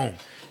 6. Boom.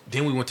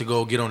 Then we went to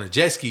go get on the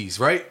jet skis,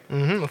 right?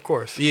 Mm-hmm, of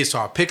course. Yeah, so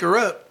I pick her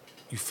up.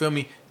 You feel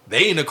me?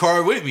 They in the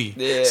car with me.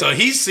 Yeah. So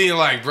he's seeing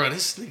like, bro,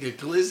 this nigga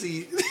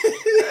Glizzy.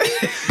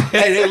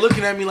 Hey, they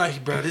looking at me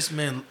like, bro, this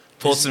man.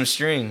 Pulled some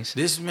strings.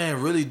 This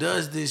man really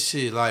does this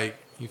shit. Like,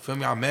 you feel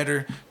me? I met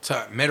her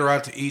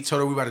out to eat. Told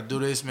her we about to do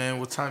this, man.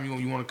 What time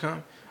you want to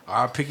come?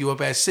 I'll pick you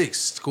up at 6.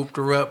 Scooped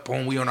her up.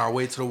 Boom, we on our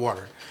way to the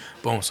water.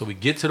 Boom. So we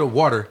get to the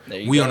water.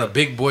 We on a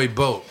big boy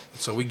boat.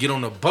 So we get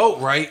on the boat,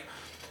 right?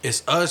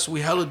 It's us.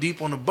 We hella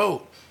deep on the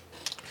boat.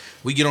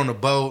 We get on the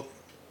boat,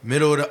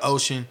 middle of the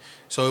ocean.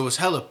 So it was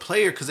hella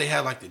player because they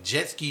had like the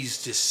jet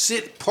skis just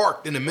sit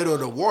parked in the middle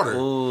of the water.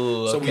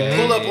 Ooh, so we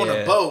pull up on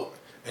the boat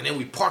and then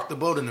we park the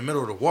boat in the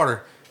middle of the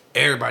water.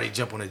 Everybody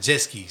jump on a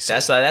jet ski. So.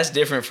 That's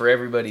different for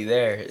everybody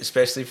there,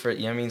 especially for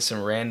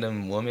some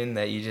random woman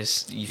that you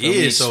feel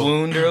me,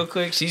 swooned real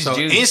quick. She's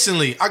juiced.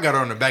 Instantly I got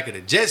her on the back of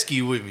the jet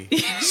ski with me.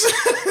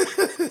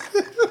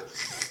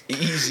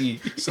 Easy.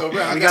 So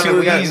bro, we got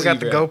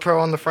the GoPro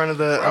on the front of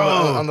the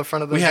on the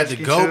front of the. We had the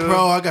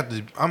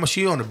GoPro.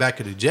 She on the back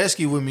of the jet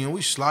ski with me, and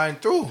we sliding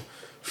through.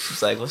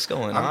 She's like, what's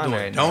going on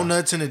right now?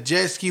 Donuts in a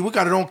jet ski. We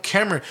got it on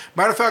camera.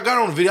 Matter of fact, I got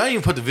it on the video. I didn't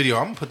even put the video.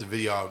 I'm gonna put the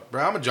video out,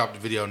 bro. I'm gonna drop the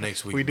video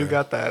next week. We do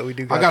got that.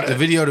 I got the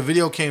video. The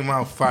video came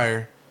out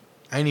fire.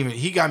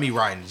 He got me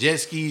riding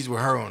jet skis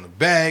with her on the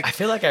back. I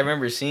feel like I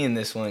remember seeing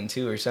this one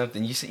too or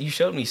something. You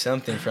showed me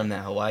something from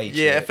that Hawaii trip.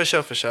 Yeah, for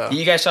sure.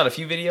 You guys shot a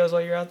few videos while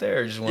you were out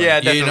there or just one?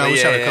 Yeah, definitely. We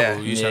shot a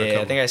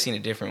couple. I think I seen a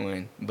different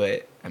one,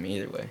 but I mean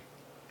either way.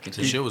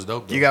 The shit was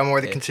dope though. You got more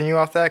to continue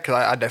off that? Because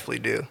I definitely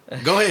do.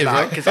 Go ahead,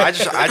 bro. Because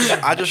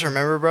I just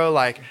remember, bro,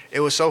 like it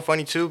was so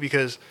funny too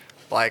because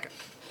like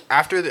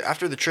after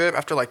the trip,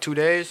 after like 2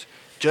 days,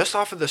 just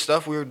off of the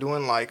stuff we were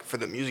doing like for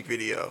the music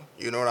video,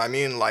 you know what I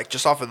mean? Like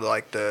just off of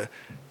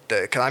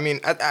because I mean,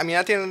 at the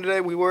end of the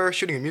day, we were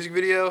shooting a music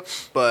video,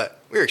 but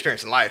we were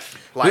experiencing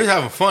life. Like, we were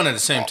having fun at the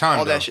same time,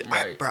 all though. that shit.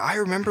 Right. I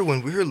remember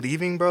when we were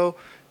leaving, bro,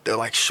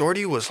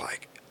 shorty was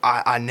like,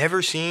 I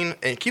never seen,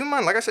 and keep in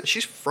mind, like I said,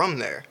 she's from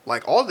there.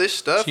 Like, all this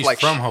stuff. She's like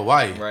from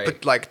Hawaii. Right.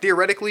 But, like,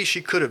 theoretically,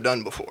 she could have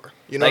done before.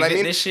 You know what I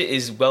mean? This shit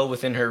is well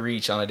within her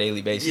reach on a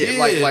daily basis. Yeah,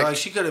 like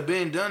she could have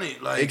been done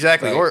it. Like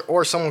exactly. Right.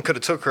 Or someone could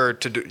have took her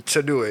to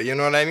do it. You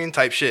know what I mean?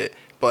 Type shit.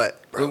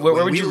 But, bro,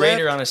 where would you rate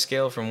her on a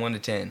scale from 1 to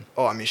 10?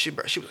 Oh, I mean, she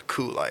was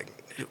cool,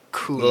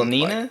 cool. Little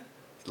Nina?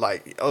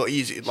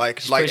 Easy.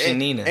 She's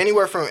Nina.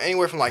 Anywhere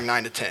from like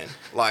 9 to 10.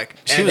 Like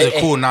she was a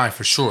cool 9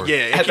 for sure.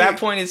 Yeah. At that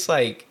point, it's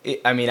like,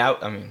 I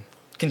mean,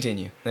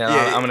 continue.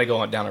 I'm gonna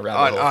go down a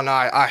rabbit hole. Oh no,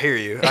 I hear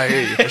you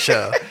for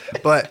sure.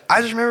 But I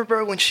just remember,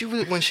 bro, when she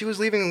was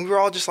leaving, and we were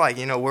all just like,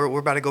 we're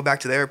about to go back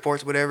to the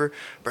airports, whatever.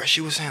 Bro,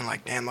 she was saying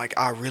like, damn, like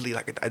I really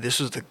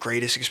this was the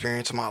greatest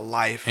experience of my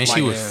life. And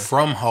she was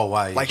from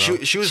Hawaii. Like bro.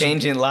 she was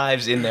changing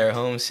lives in their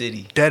home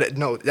city.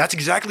 No, that's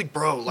exactly,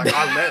 bro. Like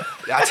I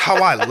left. That's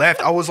how I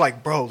left. I was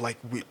like, bro, like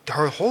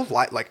her whole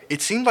life, like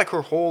it seemed like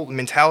her whole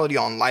mentality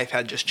on life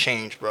had just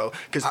changed, bro.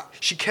 Because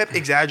she kept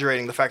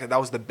exaggerating the fact that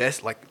was the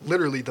best, like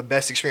literally the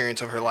best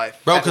experience of her life.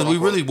 Bro, because we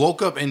really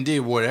woke up and did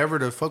whatever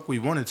the fuck we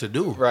wanted to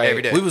do. Right.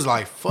 Every day. We was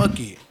like, fuck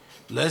it.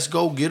 Let's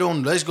go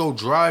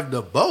drive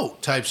the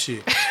boat type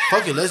shit.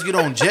 Fuck it, let's get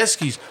on jet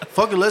skis.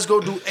 Fuck it, let's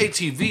go do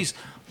ATVs.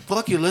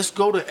 Fuck it, let's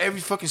go to every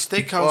fucking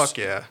steakhouse. Fuck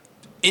yeah.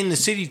 In the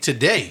city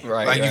today.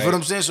 Right. You feel what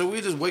I'm saying? So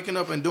we just waking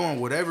up and doing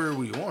whatever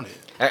we wanted.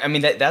 I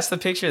mean, that's the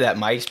picture that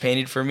Mike's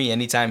painted for me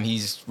anytime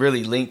he's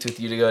really linked with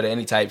you to go to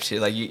any type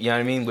shit. Like, you know what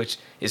I mean? Which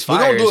is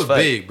fire. We don't do it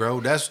big,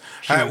 bro. That's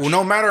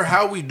no matter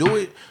how we do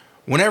it.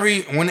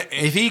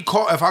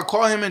 If I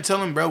call him and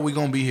tell him, bro, we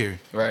gonna be here.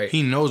 Right.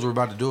 He knows we're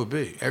about to do it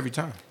big every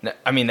time.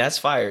 I mean, that's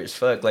fire as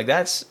fuck. Like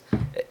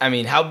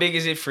how big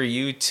is it for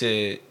you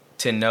to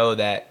know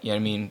that, you know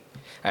what I mean?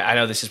 I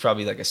know this is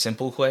probably like a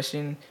simple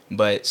question,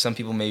 but some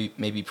people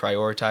maybe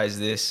prioritize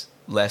this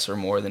less or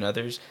more than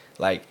others.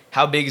 Like,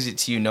 how big is it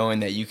to you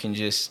knowing that you can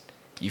just,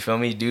 you feel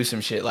me, do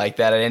some shit like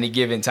that at any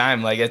given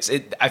time? Like,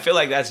 I feel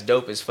like that's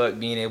dope as fuck,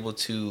 being able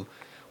to,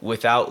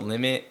 without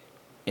limit,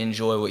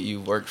 enjoy what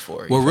you've worked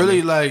for. Well,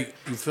 really, like,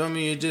 you feel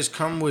me? It just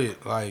come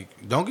with, like,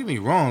 don't get me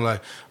wrong.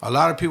 Like, a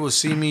lot of people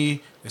see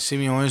me on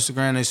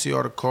Instagram. They see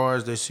all the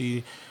cars. They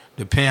see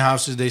the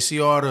penthouses. They see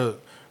all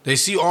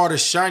the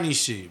shiny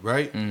shit,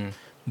 right? Mm-hmm.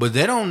 But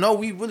they don't know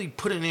we really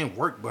putting in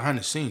work behind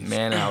the scenes.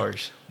 Man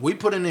hours. We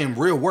putting in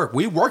real work.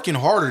 We working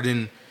harder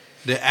than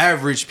the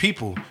average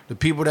people. The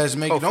people that's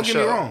making. Don't get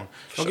me wrong.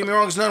 Don't get me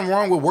wrong. There's nothing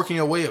wrong with working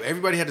your way up.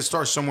 Everybody had to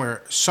start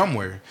somewhere.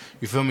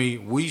 You feel me?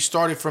 We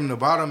started from the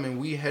bottom and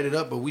we headed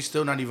up, but we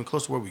still not even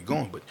close to where we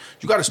going. But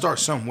you got to start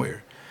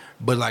somewhere.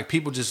 But like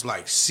people just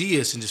like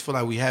see us and just feel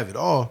like we have it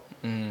all.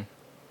 Mm.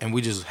 And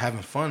we just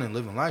having fun and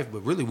living life.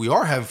 But really, we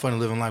are having fun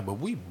and living life. But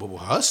we're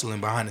hustling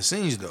behind the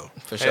scenes, though.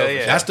 For sure.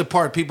 Yeah. That's the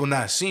part people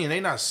not seeing. They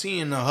not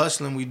seeing the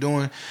hustling we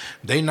doing.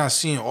 They not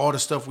seeing all the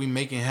stuff we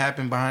making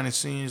happen behind the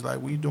scenes. Like,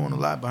 we doing a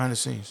lot behind the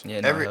scenes. Yeah,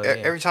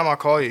 every time I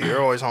call you,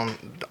 you're always on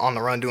the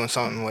run doing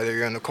something, whether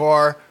you're in the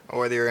car or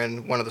whether you're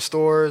in one of the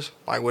stores,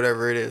 like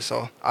whatever it is.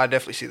 So I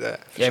definitely see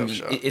that. For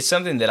sure. It's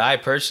something that I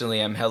personally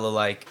am hella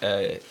like.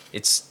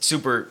 It's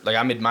super, like,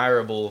 I'm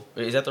admirable.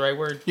 Is that the right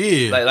word?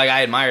 Yeah. Like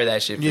I admire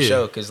that shit for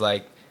sure. Because,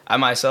 like, I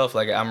myself,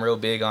 like, I'm real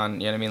big on,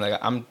 you know what I mean?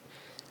 Like,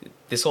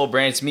 this whole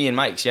brand's me and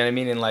Mike's, you know what I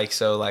mean? And, like,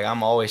 so, like,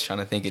 I'm always trying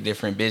to think of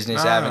different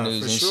business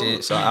avenues and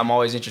shit. So I'm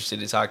alwaay interested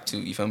to talk to,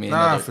 you feel me?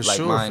 For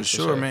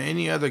sure, man.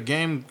 Any other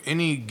game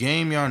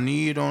y'all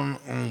need on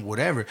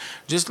whatever.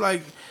 Just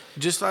like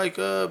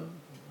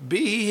B,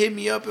 he hit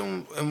me up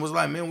and was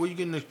like, man, where you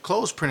getting the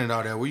clothes printed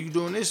out at? Where you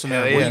doing this? And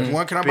Hell that?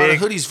 Where can I buy the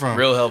hoodies from?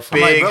 Real helpful.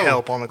 Big like,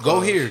 help on the clothes.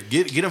 Go here,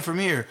 get them from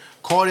here.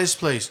 Call this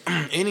place.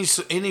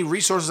 any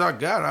resources I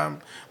got,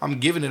 I'm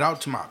giving it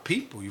out to my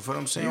people. You feel what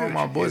I'm saying? All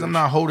my boys, I'm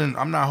not holding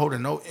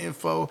no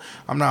info.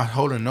 I'm not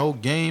holding no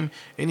game.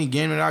 Any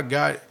game that I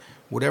got,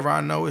 whatever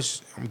I know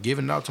I'm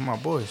giving it out to my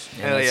boys.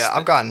 Hell yeah,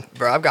 I've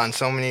gotten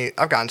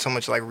so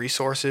much like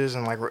resources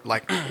and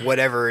like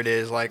whatever it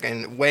is, like,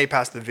 and way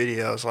past the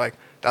videos, like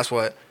that's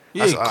what.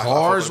 Yeah,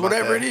 cars,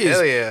 whatever it is.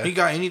 Hell yeah. He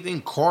got anything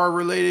car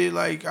related,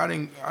 like I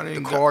didn't.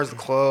 The cars, the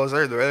clothes,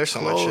 there's so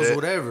much shit.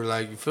 Whatever,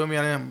 like you feel me?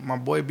 My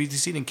boy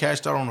BTC done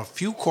cashed out on a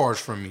few cars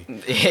from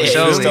me. Yeah,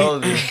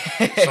 totally.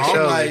 So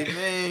I'm like,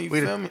 man, you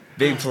feel me?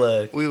 Big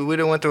plug. We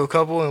done went through a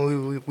couple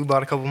and we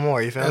bought a couple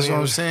more. You feel me? That's what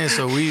I'm saying.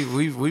 So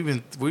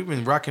we've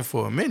been rocking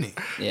for a minute.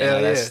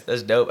 Yeah,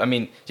 that's dope. I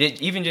mean,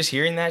 even just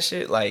hearing that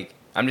shit, like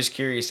I'm just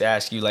curious to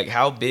ask you, like,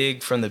 how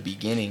big from the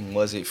beginning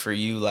was it for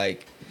you,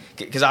 like,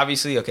 because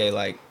obviously, okay,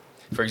 like.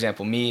 For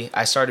example, me,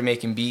 I started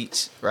making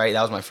beats, right?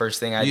 That was my first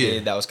thing I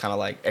did. That was kind of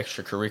like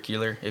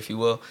extracurricular, if you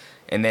will.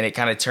 And then it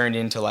kind of turned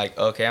into like,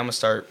 okay, I'm going to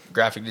start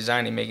graphic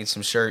designing, making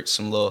some shirts,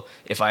 some little,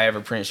 if I ever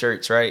print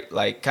shirts, right?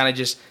 Like kind of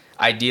just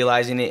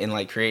idealizing it and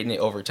like creating it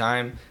over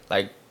time.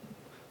 Like,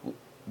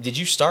 did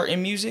you start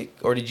in music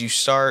or did you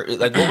start,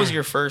 like what was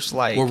your first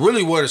like? Well,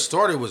 really what it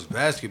started was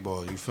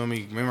basketball. You feel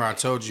me? Remember I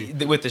told you?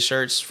 With the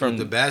shirts from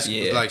the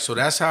basketball. Like, so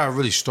that's how it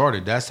really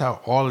started. That's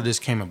how all of this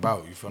came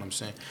about. You feel what I'm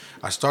saying?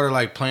 I started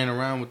like playing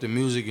around with the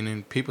music and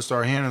then people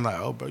started hearing like,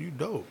 oh, bro, you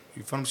dope.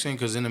 You feel what I'm saying?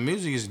 Because in the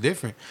music it's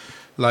different.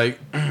 Like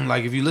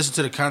if you listen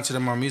to the content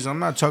of my music, I'm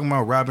not talking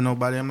about robbing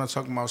nobody. I'm not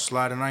talking about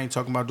sliding. I ain't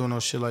talking about doing no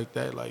shit like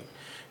that. Like,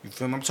 you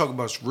feel me? I'm talking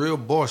about real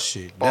boss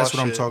shit. That's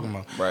what I'm talking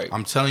about. Right.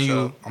 I'm telling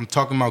you, I'm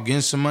talking about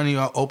getting some money,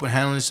 open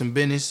handling some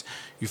business.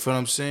 You feel what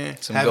I'm saying?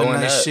 Some having going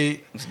nice up.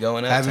 shit. It's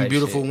going up. Having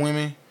beautiful shit.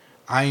 women.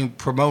 I ain't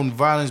promoting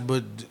violence,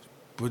 but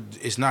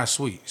it's not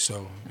sweet.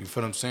 So you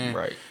feel what I'm saying?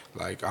 Right.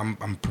 Like I'm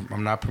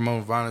not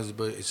promoting violence,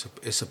 but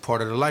it's a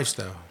part of the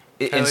lifestyle.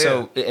 And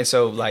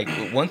so like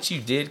once you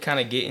did kind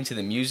of get into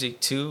the music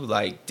too,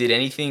 like did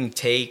anything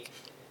take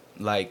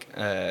like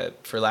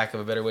for lack of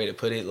a better way to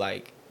put it,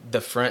 like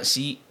the front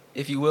seat,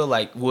 if you will?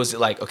 Like was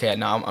it like, okay,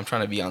 now I'm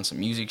trying to be on some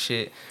music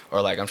shit,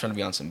 or like I'm trying to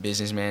be on some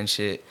businessman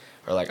shit,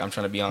 or like I'm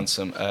trying to be on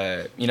some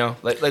you know,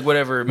 like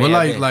whatever it may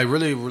have been. like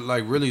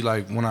really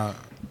like when I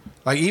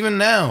like even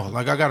now,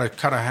 like I gotta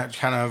kind of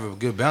have a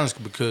good balance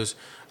because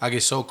I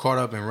get so caught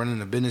up in running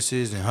the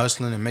businesses and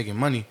hustling and making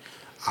money.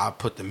 I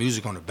put the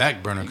music on the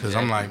back burner because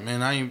I'm like,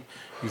 man,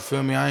 you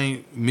feel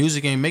me?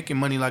 Music ain't making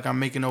money like I'm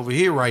making over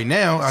here right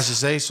now, I should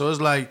say. So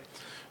it's like,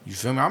 you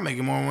feel me? I'm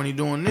making more money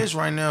doing this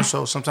right now.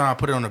 So sometimes I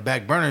put it on the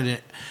back burner.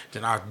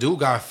 Then I do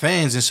got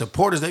fans and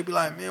supporters. They be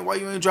like, man, why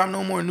you ain't dropping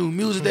no more new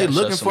music? They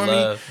looking for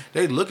me.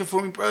 They looking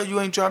for me, bro. You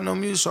ain't dropping no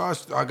music.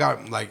 So I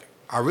got like,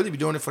 I really be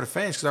doing it for the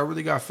fans because I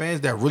really got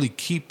fans that really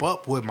keep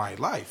up with my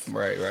life.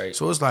 Right.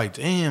 So it's like,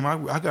 damn,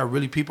 I got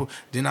really people.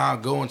 Then I'll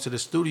go into the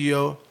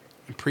studio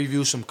and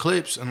preview some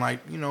clips and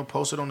like, you know,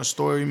 post it on the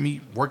story,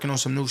 me working on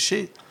some new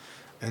shit.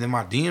 And then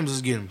my DMs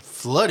is getting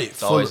flooded.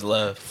 It's always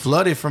love.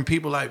 Flooded from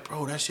people like,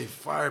 bro, that shit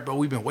fire, bro.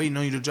 We've been waiting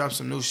on you to drop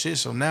some new shit.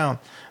 So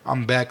now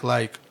I'm back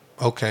like,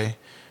 okay,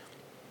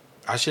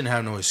 I shouldn't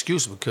have no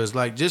excuse because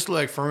like, just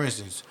like for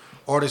instance,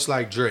 artists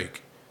like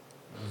Drake,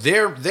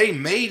 they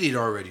made it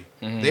already.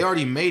 Mm-hmm. They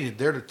already made it.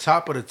 They're the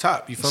top of the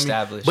top. You feel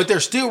Established. me? But they're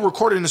still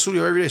recording in the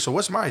studio every day. So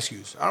what's my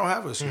excuse? I don't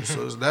have an excuse.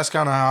 So that's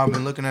kind of how I've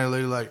been looking at it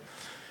lately. Like,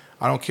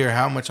 I don't care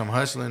how much I'm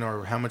hustling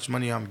or how much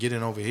money I'm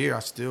getting over here. I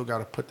still got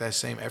to put that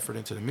same effort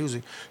into the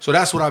music. So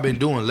that's what I've been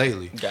doing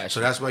lately. Gotcha. So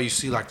that's why you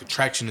see like the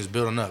traction is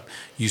building up.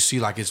 You see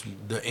like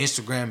the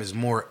Instagram is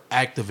more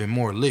active and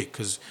more lit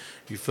because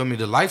you feel me.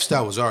 The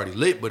lifestyle was already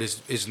lit, but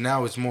it's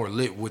now more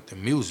lit with the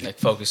music. Like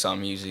focus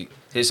on music.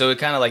 So it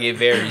kind of like it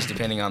varies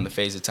depending on the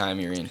phase of time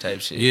you're in, type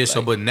shit. Yeah. Like,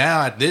 So but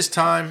now at this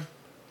time,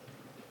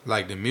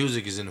 like the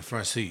music is in the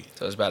front seat.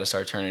 So it's about to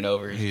start turning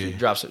over.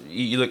 Yeah.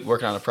 You look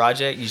working on a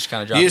project. You just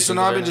kind of drop. Yeah. So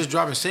now I've been just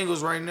dropping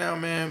singles right now,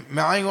 man.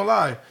 Man, I ain't gonna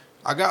lie.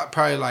 I got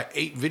probably like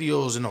 8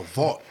 videos in the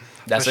vault.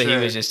 That's what he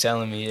was just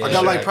telling me. Yeah, I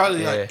got like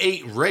probably like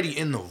 8 ready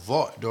in the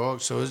vault,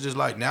 dog. So it's just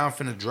like now I'm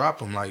finna drop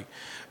them. Like,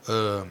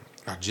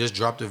 I just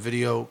dropped a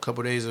video a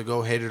couple days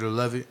ago. Hate it or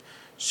love it.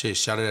 Shit,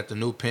 shot it at the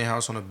new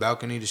penthouse on the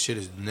balcony. The shit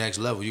is next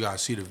level. You gotta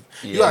see the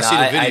video.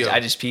 I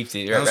just peeped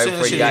it right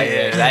before you got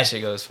here. That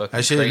shit goes fucking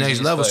crazy. That shit is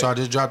next level. So I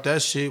just dropped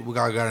that shit. We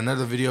got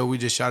another video we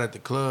just shot at the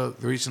club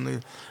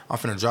recently. I'm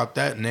finna drop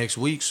that next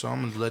week. So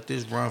I'm gonna let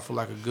this run for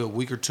like a good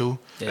week or 2.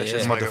 I'm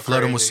about to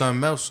flood them with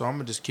something else. So I'm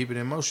gonna just keep it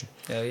in motion.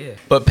 Hell yeah.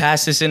 But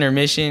past this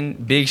intermission,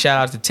 big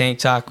shout out to Tank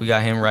Talk. We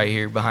got him right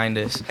here behind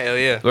us. Hell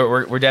yeah.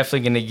 We're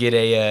definitely gonna get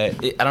a.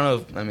 I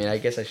don't know. I mean, I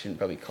guess I shouldn't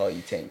probably call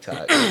you Tank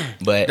Talk,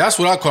 but that's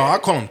what I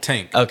call call him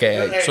Tank.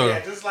 Okay. So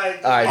just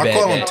like, I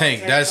call him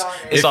Tank. That's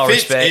it's all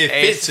respect. It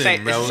fits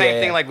him, bro. It's the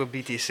same thing like with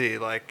BTC.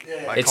 Like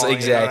it's calling,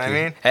 exactly. You know what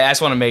I mean? Hey, I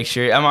just want to make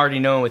sure. I'm already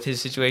knowing with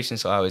his situation,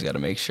 so I always got to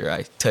make sure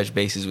I touch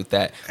bases with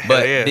that.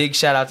 But big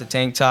shout out to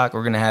Tank Talk.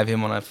 We're gonna have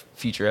him on a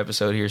future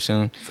episode here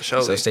soon. For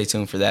sure. So stay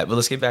tuned for that. But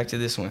let's get back to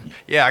this one.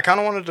 Yeah, I kind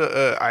of wanted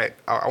to.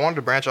 I wanted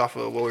to branch off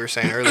of what we were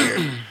saying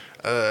earlier.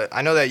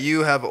 I know that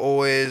you have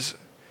always,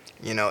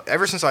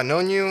 ever since I've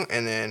known you,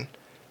 and then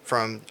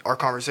from our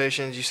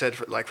conversations, you said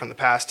from the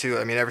past too.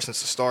 I mean, ever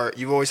since the start,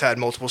 you've always had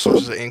multiple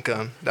sources of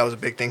income. That was a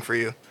big thing for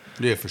you.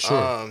 Yeah, for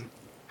sure.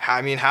 How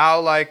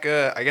I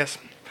guess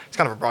it's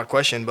kind of a broad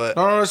question, but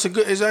no, it's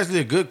actually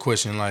a good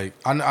question. Like,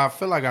 I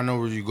feel like I know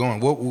where you're going.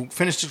 What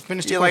finish the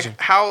question? Like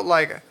how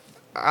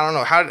I don't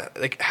know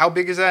how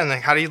big is that, and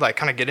how do you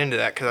kind of get into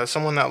that? Because as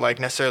someone that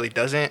necessarily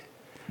doesn't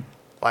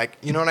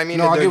you know what I mean?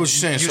 No, I get what you're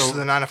saying. Used so to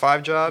the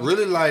 9-to-5 job.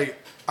 Really,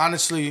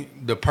 honestly,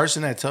 the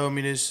person that told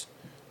me this,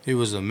 he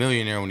was a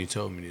millionaire when he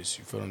told me this.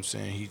 You feel what I'm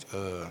saying?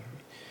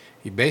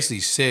 He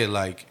basically said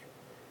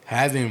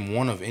having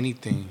one of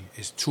anything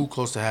is too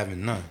close to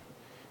having none.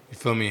 You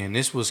feel me? And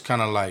this was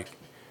kind of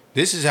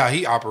this is how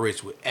he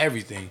operates with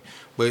everything.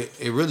 But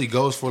it really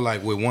goes for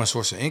with one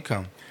source of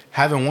income.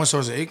 Having one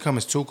source of income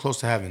is too close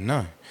to having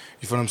none.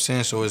 You feel what I'm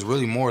saying? So it's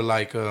really more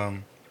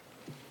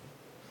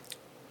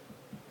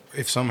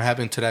if something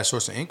happened to that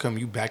source of income,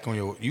 you back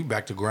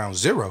to ground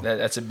zero.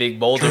 That's a big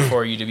boulder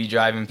for you to be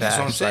driving past. That's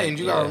what I'm saying.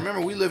 You gotta remember,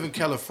 we live in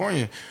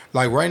California.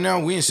 Right now,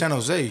 we in San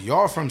Jose.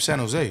 Y'all from San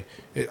Jose.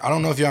 I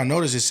don't know if y'all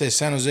noticed. It says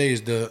San Jose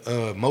is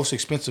the most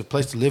expensive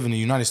place to live in the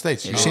United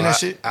States. You seen that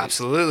shit?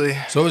 Absolutely.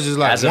 So it's just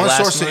one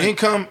source of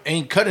income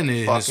ain't cutting it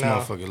in this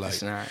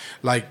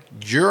motherfucker.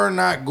 You're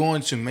not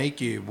going to make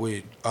it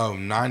with a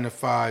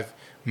 9-to-5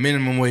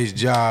 minimum wage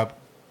job,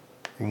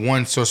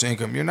 one source of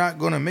income. You're not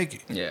gonna make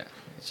it. Yeah.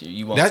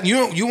 You won't.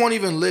 You won't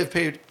even live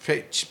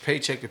paycheck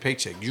to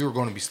paycheck. You're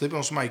going to be sleeping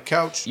on somebody's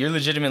couch. You're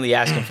legitimately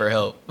asking for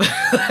help.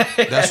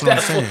 That's what I'm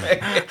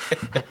saying.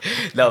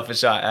 No, for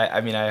sure.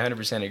 I mean, I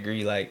 100%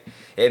 agree.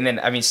 And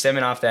then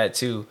stemming off that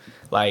too.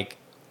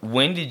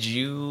 When did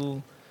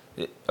you?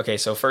 Okay,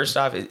 so first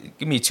off,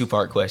 give me a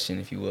 2-part question,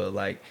 if you will.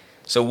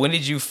 So when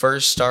did you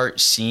first start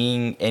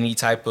seeing any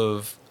type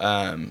of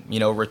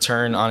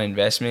return on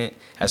investment,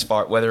 as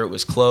far whether it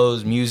was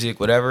clothes, music,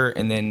 whatever,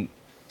 and then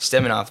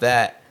stemming off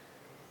that,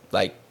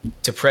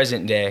 to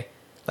present day,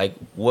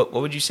 what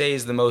would you say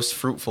is the most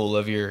fruitful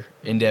of your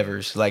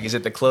endeavors? Is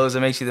it the clothes that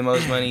makes you the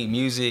most money?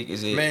 Music?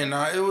 Is it? Man,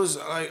 it was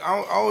I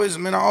always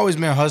been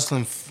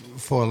hustling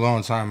for a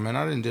long time, man.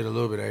 I done did a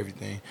little bit of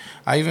everything.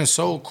 I even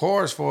sold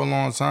cars for a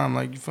long time.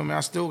 You feel me? I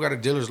still got a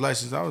dealer's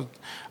license.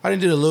 I done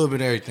did a little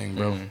bit of everything,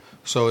 bro. Mm-hmm.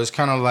 So it's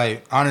kind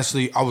of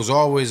honestly, I was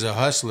always a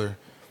hustler,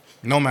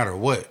 no matter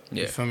what.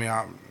 Yeah. You feel me?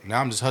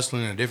 Now I'm just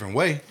hustling in a different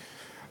way,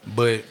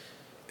 but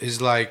it's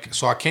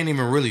so I can't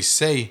even really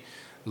say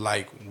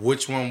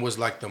which one was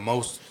the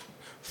most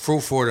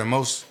fruitful or the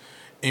most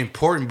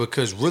important,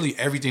 because really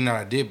everything that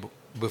I did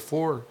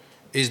before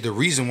is the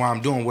reason why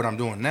I'm doing what I'm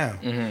doing now.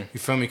 Mm-hmm. You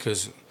feel me?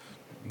 Because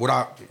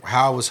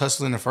how I was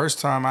hustling the first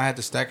time, I had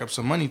to stack up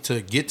some money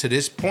to get to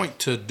this point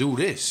to do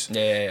this.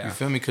 Yeah. You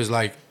feel me? Because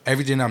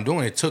everything I'm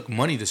doing, it took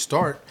money to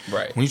start.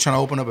 Right. When you're trying to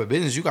open up a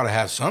business, you got to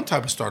have some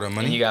type of startup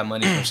money. And you got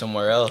money from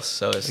somewhere else,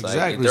 so it's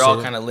exactly. They're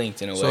all kind of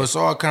linked in a way. So it's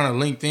all kind of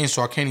linked in.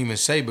 So I can't even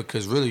say,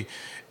 because really,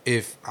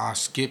 if I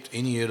skipped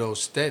any of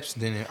those steps,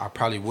 then I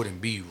probably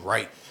wouldn't be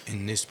right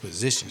in this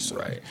position.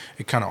 So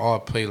it kind of all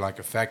played like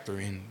a factor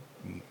in.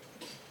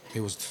 It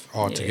was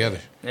all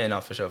together. Yeah,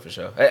 no, for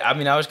sure. I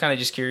mean, I was kind of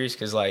just curious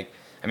because,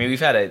 we've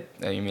had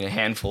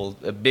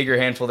a bigger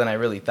handful than I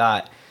really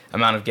thought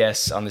amount of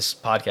guests on this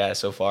podcast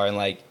so far,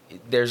 and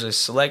there's a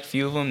select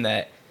few of them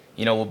that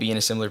will be in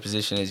a similar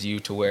position as you,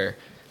 to where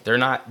they're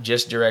not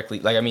just directly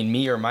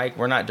me or Mike,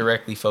 we're not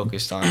directly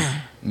focused on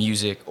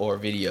music or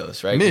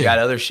videos, right? We got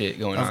other shit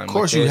going on. Of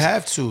course, you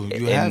have to.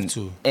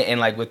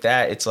 And with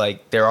that, it's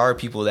there are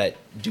people that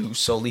do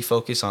solely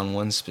focus on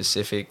one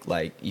specific,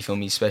 you feel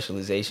me,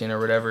 specialization or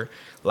whatever.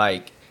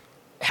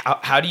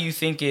 How do you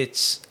think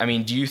it's? I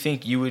mean, do you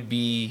think you would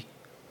be?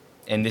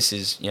 And this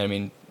is,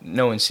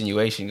 no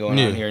insinuation going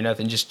on here,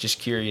 nothing. Just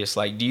curious.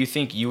 Do you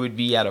think you would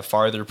be at a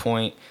farther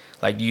point?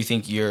 Do you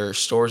think your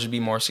stores would be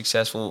more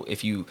successful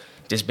if you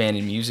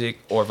disbanded music,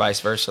 or vice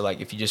versa?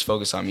 If you just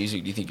focus on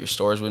music, do you think your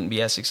stores wouldn't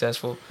be as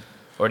successful?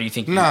 Or do you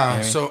think...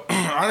 So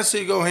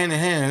honestly, go hand in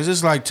hand.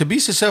 It's just to be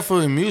successful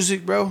in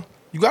music, bro,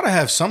 you got to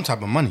have some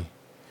type of money.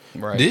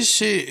 Right. This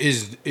shit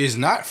is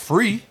not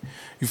free.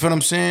 You feel what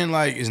I'm saying?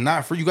 It's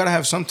not free. You got to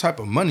have some type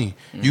of money.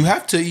 Mm-hmm. You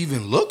have to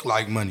even look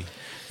like money.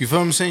 You feel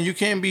what I'm saying? You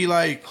can't be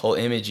whole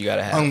image you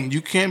gotta have.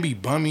 You can't be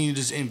bummy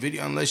just in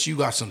video unless you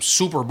got some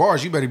super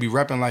bars. You better be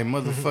rapping like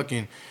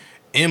motherfucking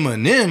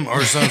Eminem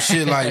or some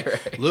shit right.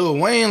 Lil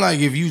Wayne.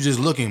 If you just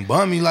looking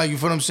bummy, you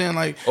feel what I'm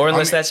saying? Or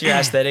unless that's your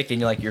aesthetic and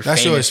you're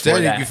that's famous your aesthetic.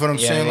 For that. You feel what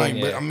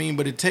I'm saying?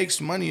 But it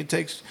takes money. It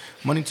takes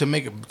money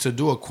to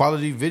do a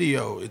quality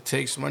video. It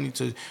takes money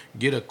to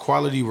get a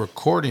quality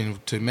recording,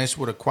 to mess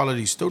with a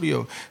quality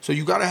studio. So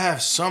you gotta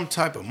have some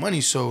type of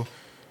money. So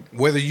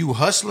whether you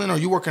hustling or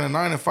you working a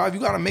 9 to 5,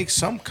 you got to make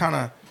some kind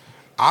of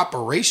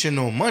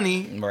operational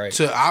money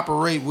to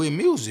operate with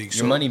music.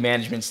 Your money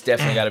management's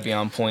definitely got to be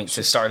on point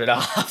to start it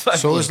off.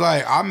 So it's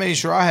like I made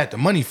sure I had the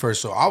money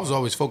first. So I was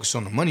always focused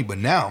on the money, but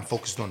now I'm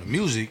focused on the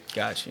music.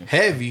 Got you.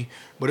 Heavy.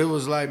 But it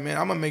was like, man,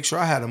 I'm going to make sure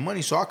I had the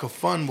money so I could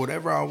fund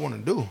whatever I want to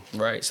do.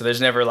 Right. So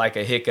there's never like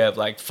a hiccup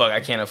like, fuck, I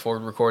can't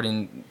afford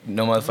recording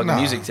no motherfucking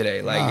music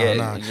today. Like,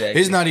 exactly.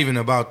 It's not even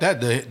about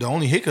that. The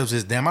only hiccups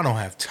is, damn, I don't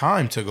have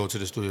time to go to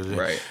the studio today.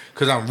 Right.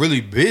 Because I'm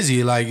really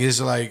busy. Like, it's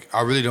like,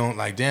 I really don't,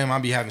 like, damn, I'll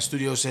be having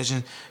studio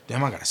sessions.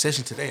 Damn, I got a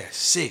session today at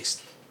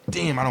 6.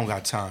 Damn, I don't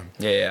got time.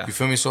 Yeah. You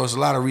feel me? So it's a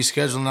lot of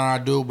rescheduling that I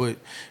do. But,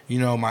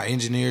 you know, my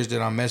engineers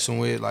that I'm messing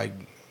with, like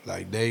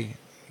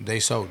they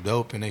so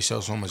dope and they show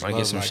so much love.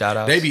 Get some like, shout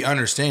outs. they be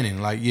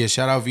understanding. Like, yeah,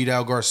 shout out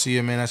Vidal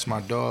Garcia, man. That's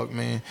my dog,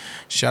 man.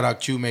 Shout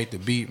out Q Made the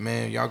Beat,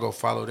 man. Y'all go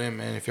follow them,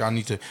 man. If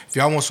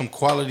y'all want some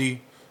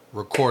quality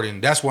recording,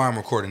 that's why I'm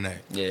recording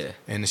that. Yeah.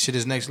 And the shit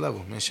is next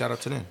level, man. Shout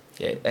out to them.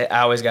 Yeah. I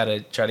always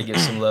gotta try to give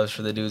some love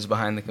for the dudes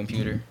behind the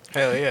computer.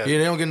 Hell yeah. Yeah,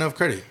 they don't get enough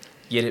credit.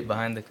 Get it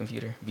behind the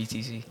computer.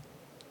 BTC.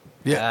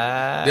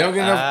 Yeah, they don't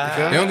get enough.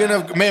 They don't get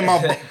enough. Man, my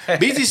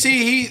BTC,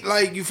 he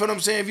like, you feel what I'm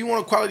saying. If you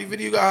want a quality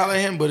video, you gotta holler at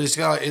him. But it's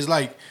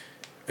like,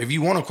 if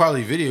you want a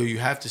quality video, you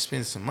have to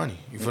spend some money.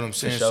 You feel what I'm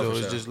saying? So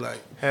it's just like,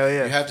 hell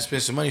yeah, you have to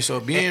spend some money. So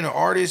being an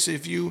artist,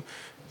 if you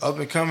up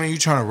and coming, you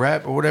trying to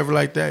rap or whatever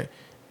like that,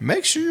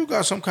 make sure you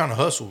got some kind of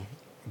hustle.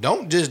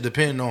 Don't just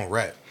depend on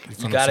rap.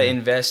 You gotta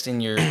invest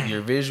in your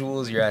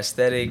visuals, your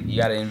aesthetic.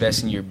 You gotta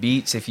invest in your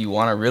beats if you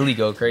want to really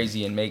go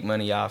crazy and make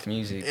money off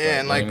music.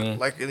 Yeah, like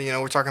you know,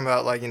 we're talking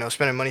about like, you know,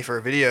 spending money for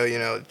a video, you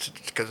know,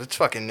 because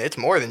it's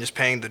more than just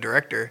paying the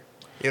director.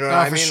 You know what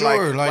I mean?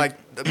 Sure.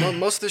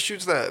 Most of the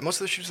shoots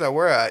that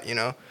we're at, you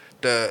know,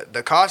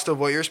 the cost of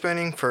what you're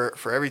spending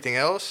for everything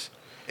else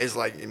is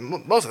like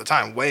most of the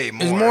time way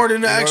more. It's more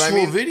than the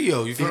actual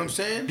video. You feel what I'm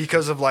saying?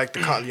 Because of like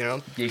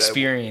the the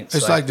experience.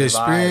 It's like the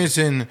experience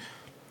and.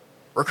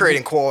 We're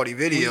creating quality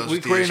videos.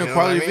 We're creating a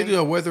quality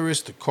video, whether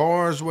it's the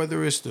cars,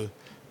 whether it's the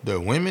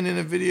women in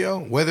the video,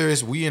 whether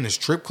it's we in a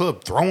strip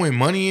club throwing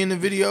money in the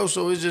video.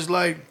 So it's just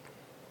like,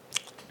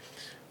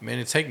 man,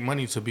 it take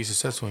money to be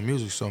successful in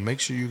music. So make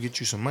sure you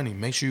get you some money.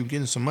 Make sure you're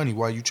getting some money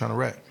while you trying to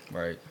rap.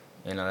 Right.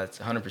 You know, that's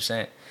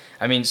 100%.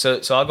 I mean, so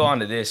I'll go on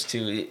to this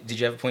too. Did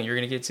you have a point you were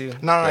gonna get to?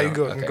 No, you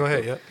go. Okay, go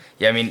ahead. Yeah.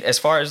 Yeah, I mean, as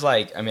far as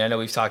like, I mean, I know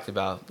we've talked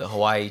about the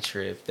Hawaii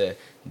trip, the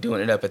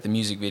doing it up at the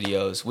music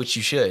videos, which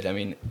you should. I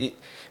mean,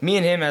 me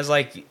and him as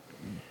like,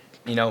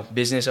 you know,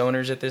 business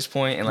owners at this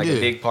point, and like a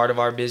big part of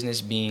our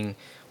business being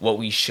what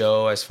we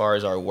show as far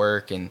as our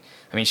work. And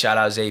I mean, shout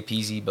out Zay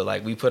Peasy, but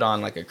like we put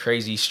on like a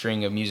crazy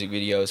string of music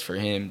videos for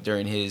him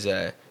during his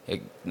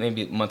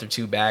maybe a month or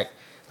two back,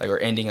 like, or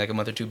ending like a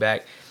month or two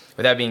back.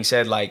 With that being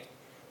said, like,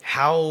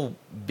 how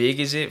big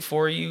is it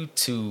for you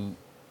to?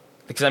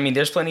 Because I mean,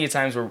 there's plenty of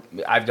times where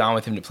I've gone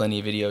with him to plenty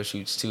of video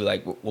shoots too.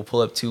 Like we'll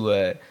pull up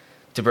to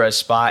Bruh's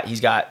spot.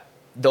 He's got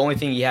the only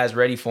thing he has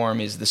ready for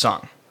him is the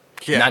song.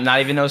 Yeah. Not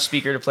even no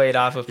speaker to play it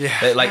off of. Yeah.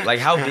 But like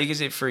how big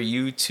is it for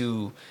you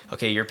to,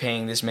 okay, you're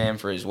paying this man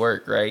for his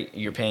work, right?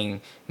 You're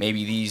paying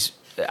maybe these,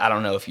 I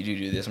don't know if you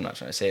do this, I'm not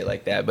trying to say it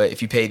like that, but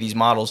if you pay these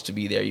models to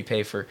be there, you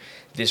pay for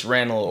this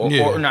rental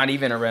or not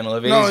even a rental,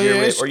 if it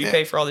is your or you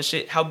pay for all this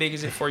shit, how big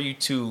is it for you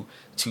to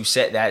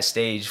set that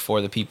stage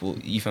for the people?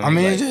 You feel me? I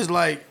mean, it's just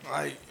like,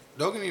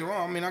 don't get me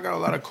wrong, I mean, I got a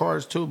lot of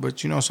cars too,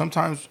 but you know,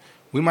 sometimes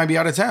we might be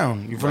out of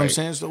town. You feel what I'm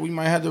saying? So we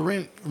might have to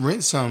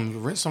rent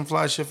some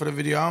fly shit for the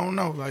video. I don't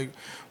know, like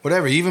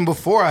whatever. Even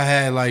before I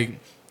had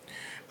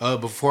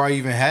before I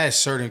even had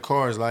certain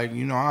cars, like,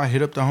 you know, I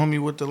hit up the homie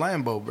with the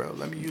Lambo, bro.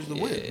 Let me use the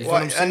whip. You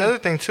well, another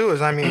thing too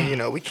is, I mean, you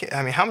know, we can't.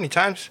 I mean, how many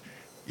times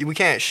we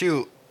can't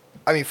shoot?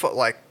 I mean,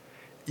 like,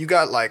 you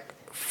got like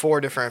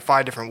 5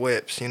 different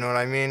whips, you know what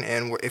I mean?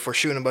 And if we're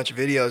shooting a bunch of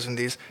videos in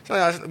these,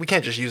 we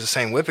can't just use the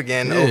same whip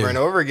again over and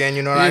over again,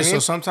 you know what I mean? So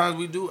sometimes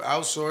we do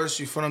outsource,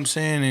 you feel what I'm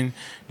saying? And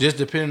just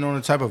depending on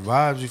the type of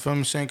vibes, you feel what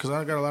I'm saying? Because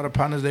I got a lot of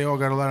partners, they all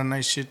got a lot of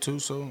nice shit too,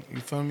 so you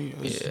feel me?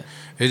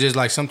 It's just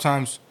like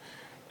sometimes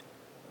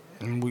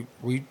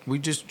we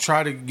just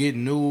try to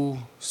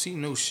see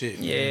new shit.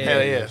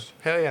 Yeah.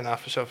 Hell yeah, nah,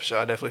 for sure.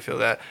 I definitely feel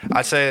that.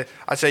 I'd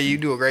say you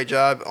do a great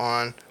job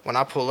on when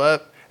I pull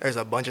up, there's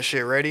a bunch of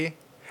shit ready.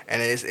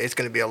 And it's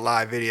going to be a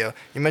live video.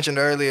 You mentioned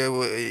earlier,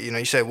 you know,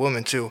 you said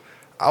women too.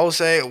 I will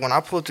say when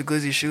I pull up to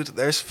Glizzy shoots,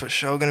 there's for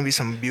sure going to be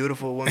some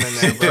beautiful women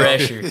there, bro.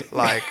 Pressure.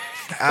 Like,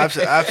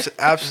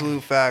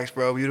 absolute facts,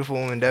 bro. Beautiful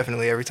women,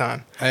 definitely, every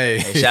time. Hey,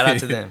 shout out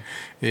to them.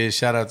 Yeah,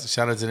 shout out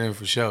to them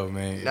for sure,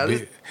 man.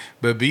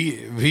 But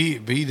B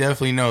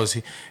definitely knows.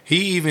 He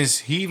even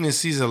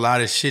sees a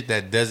lot of shit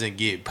that doesn't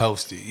get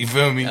posted. You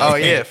feel me? Oh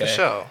yeah, for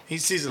sure. He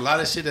sees a lot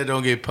of shit that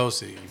don't get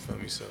posted. You feel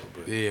me? So,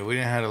 but yeah, we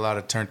didn't have a lot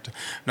of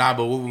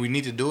but what we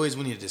need to do is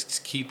we need to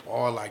just keep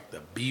all like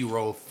the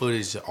B-roll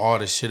footage, all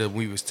the shit that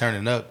we was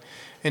turning up,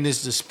 and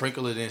it's just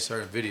sprinkle it in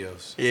certain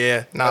videos.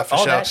 Yeah, not for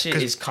all sure. That shit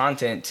is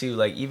content too.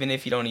 Like even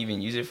if you don't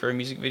even use it for a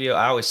music video,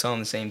 I always tell them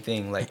the same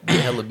thing. Like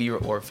get hella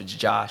B-roll, or if it's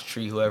Josh,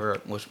 Tree, whoever,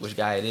 which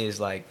guy it is,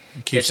 like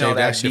keep saying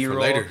that shit for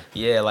later.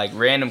 Yeah, like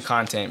random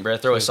content, bro.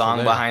 Throw a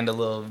song behind a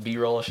little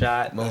B-roll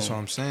shot. Boom. That's what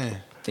I'm saying.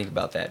 Think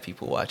about that,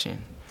 people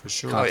watching. For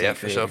sure. Content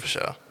for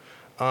sure.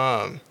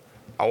 I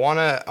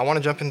wanna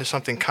jump into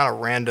something kind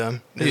of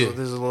random. This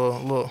is a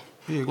little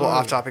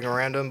off topic and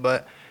random,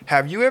 but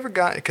have you ever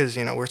got, because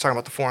you know we're talking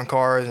about the foreign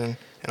cars and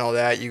all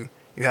that, you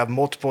have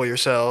multiple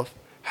yourself.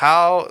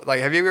 How,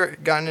 like, have you ever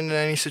gotten into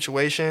any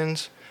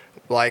situations,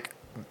 like,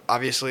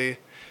 obviously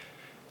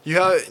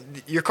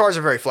your cars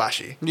are very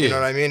flashy, you know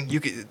what I mean, you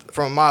could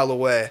from a mile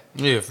away,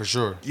 for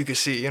sure, you could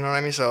see, you know what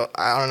I mean, so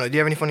I don't know, do you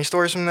have any funny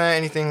stories from that,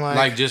 anything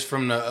like just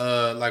from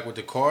the like with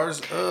the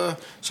cars,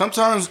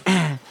 sometimes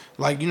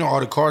like, you know, all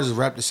the cars is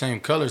wrapped the same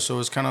color, so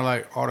it's kind of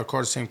like all the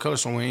cars the same color,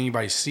 so when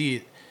anybody see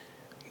it,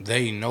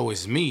 they know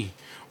it's me.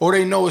 Or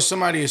they know it's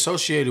somebody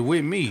associated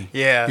with me.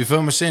 Yeah. You feel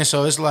what I'm saying?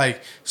 So it's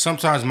like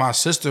sometimes my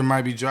sister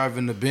might be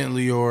driving the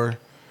Bentley or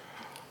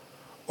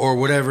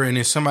whatever, and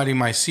then somebody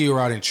might see her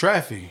out in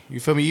traffic.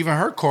 You feel me? Even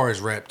her car is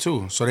wrapped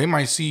too. So they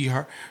might see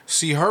her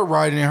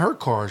riding in her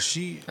car.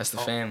 That's the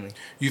family.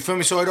 You feel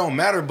me? So it don't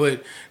matter,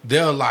 but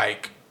they'll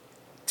like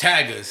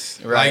tag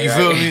us. Right, like, you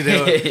feel me?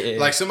 They'll,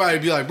 like somebody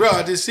be like, bro,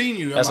 I just seen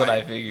you. That's like, what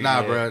I figured.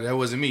 Nah, bro, that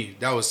wasn't me.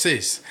 That was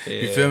sis. Yeah.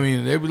 You feel me?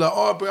 And they be like,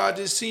 oh, bro, I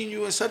just seen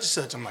you and such and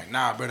such. I'm like,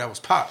 nah, bro, that was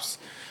Pops.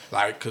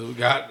 Like, cause we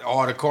got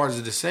all the cars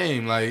are the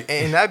same. Like,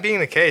 and that being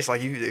the case,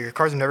 like your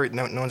cars have never,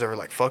 no one's ever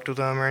like fucked with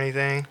them or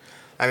anything.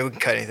 I mean, we can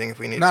cut anything if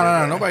we need to.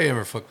 No, nobody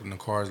ever fucked with the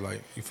cars.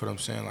 Like, you feel what I'm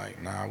saying?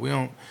 Like, nah, we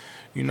don't.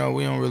 You know,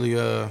 we don't really.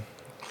 You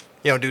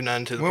don't do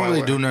nothing to the. We don't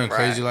really do nothing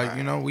crazy. Like, right.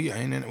 you know, we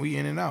in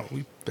and out.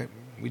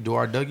 We do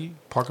our Dougie,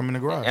 park them in the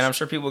garage. And I'm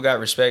sure people got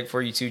respect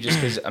for you too, just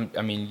because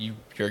I mean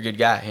you're a good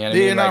guy. You know what I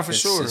yeah, mean? nah, like, for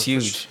sure. It's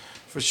huge.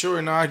 For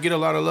sure. No, I get a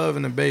lot of love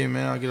in the Bay,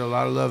 man. I get a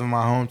lot of love in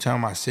my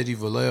hometown, my city,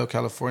 Vallejo,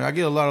 California. I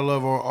get a lot of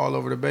love all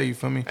over the Bay. You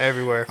feel me?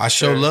 Everywhere. I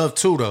show love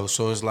too, though.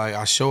 So it's like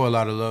I show a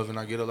lot of love and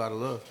I get a lot of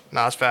love.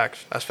 No, that's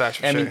facts. That's facts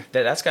for sure. I mean,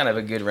 that's kind of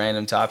a good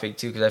random topic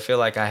too, because I feel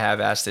like I have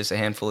asked this a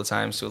handful of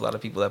times to a lot of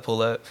people that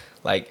pull up.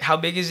 Like, how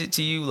big is it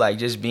to you? Like,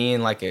 just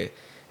being like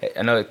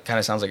I know it kind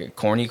of sounds like a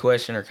corny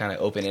question or kind of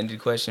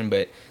open-ended question,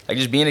 but like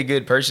just being a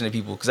good person to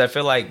people. Because I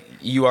feel like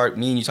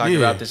me and you talked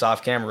about this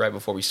off camera right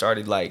before we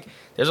started. Like,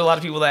 there's a lot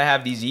of people that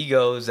have these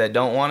egos that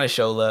don't want to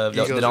show love.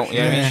 Don't, you know what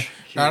I mean?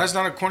 No, that's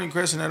not a corny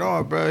question at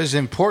all, bro. It's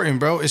important,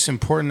 bro. It's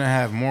important to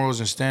have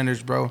morals and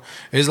standards, bro.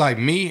 It's like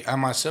me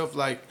and myself,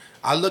 like,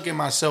 I look at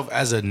myself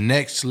as a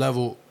next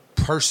level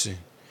person.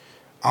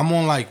 I'm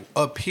on like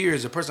up here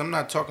as a person. I'm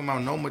not talking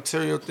about no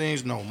material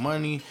things, no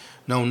money,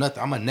 no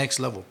nothing. I'm a next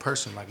level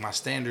person. Like, my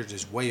standards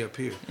is way up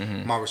here.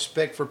 Mm-hmm. My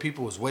respect for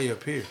people is way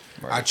up here.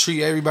 Right. I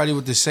treat everybody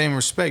with the same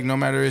respect, no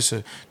matter it's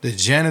the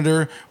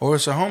janitor or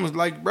it's a homeless.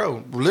 Like,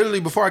 bro, literally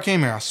before I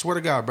came here, I swear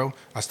to God, bro,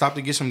 I stopped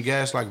to get some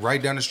gas like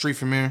right down the street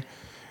from here.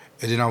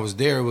 And then I was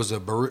there. It was a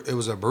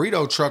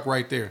burrito truck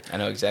right there. I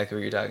know exactly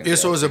what you're talking about. Yeah,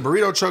 so it was a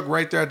burrito truck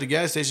right there at the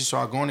gas station. So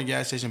I go in the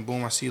gas station,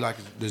 boom, I see like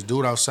this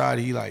dude outside.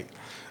 He like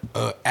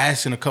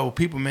asking a couple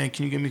people, man,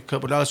 can you give me a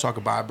couple $1 so I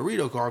could buy a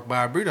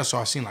burrito? So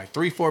I seen like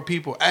 3-4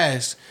 people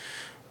ask,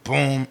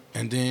 boom,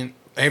 and then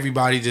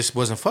everybody just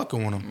wasn't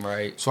fucking with him.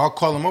 Right. So I'll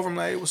call him over. I'm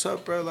like, hey, what's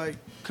up, bro? Like,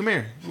 come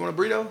here. You want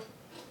a burrito?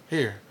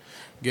 Here.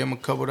 Give him a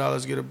couple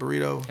 $, get a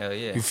burrito. Hell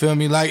yeah. You feel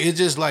me? Like, it's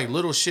just like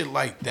little shit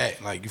like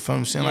that. Like, you feel what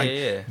I'm saying?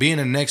 Like, being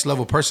a next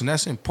level person,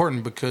 that's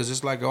important because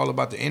it's like all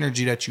about the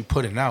energy that you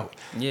putting out.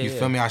 You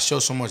feel me? I show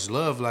so much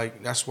love.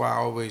 Like, that's why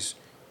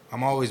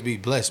I'm always be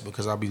blessed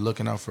because I'll be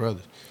looking out for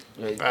others.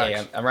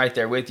 Hey, I'm right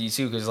there with you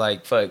too, because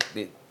like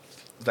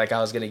like I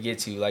was gonna get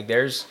to, like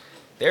there is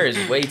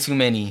way too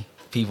many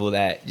people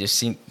that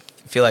just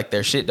feel like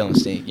their shit don't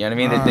stink. You know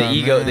what I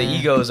mean? The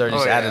egos are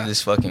just out of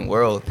this fucking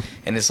world,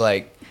 and it's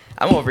like,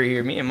 I'm over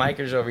here, me and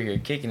Micah's over here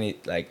kicking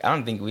it. Like, I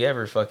don't think we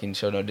ever fucking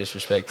show no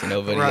disrespect to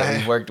nobody that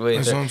we've worked with.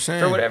 That's what I'm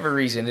saying. For whatever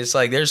reason. It's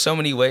like, there's so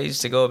many ways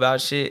to go about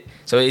shit.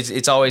 So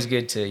it's always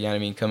good to, you know what I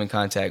mean, come in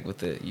contact with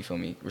the, you feel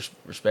me,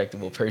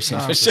 respectable person.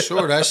 Nah, for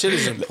sure. That shit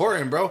is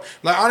important, bro.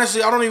 Like,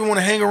 honestly, I don't even want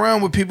to hang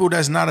around with people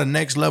that's not a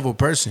next level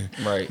person.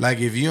 Right. Like,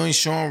 if you ain't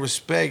showing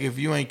respect, if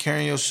you ain't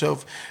carrying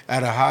yourself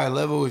at a high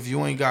level, if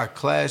you ain't got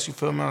class, you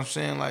feel me what I'm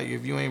saying? Like,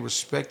 if you ain't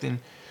respecting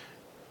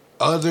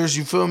others,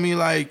 you feel me?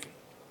 Like,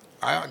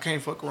 I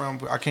can't fuck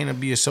around. I can't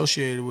be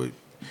associated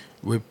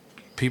with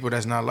people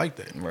that's not like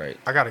that. Right.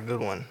 I got a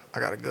good one.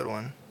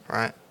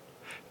 Right.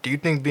 Do you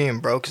think being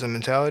broke is a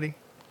mentality?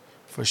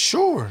 For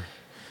sure.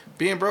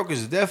 Being broke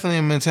is definitely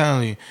a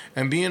mentality.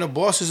 And being a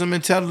boss is a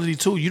mentality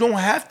too. You don't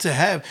have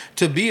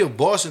to be a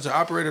boss and to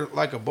operate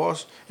like a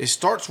boss. It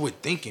starts with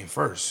thinking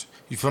first.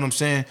 You feel what I'm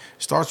saying? It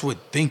starts with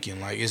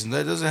thinking. Like,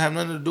 that doesn't have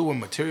nothing to do with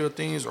material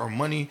things or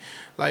money.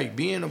 Like,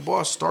 being a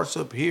boss starts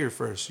up here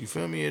first. You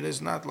feel me? It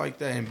is not like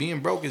that. And being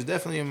broke is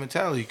definitely a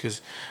mentality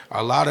because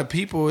a lot of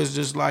people is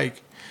just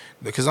like,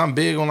 because I'm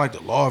big on like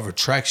the law of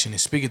attraction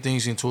and speaking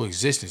things into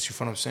existence. You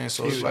feel what I'm saying?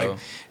 So it's like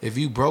if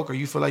you broke or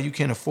you feel like you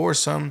can't afford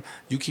something,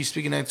 you keep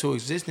speaking that into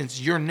existence.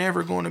 You're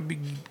never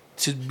going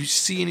to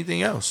see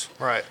anything else.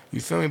 Right.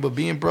 You feel me? But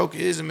being broke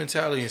is a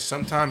mentality, and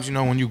sometimes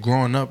when you're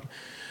growing up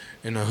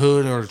in the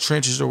hood or the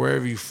trenches or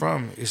wherever you're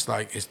from, it's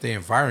like it's the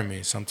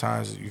environment.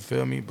 Sometimes you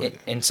feel me, but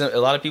and so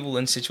a lot of people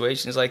in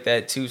situations like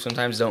that too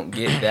sometimes don't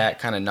get that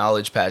kind of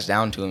knowledge passed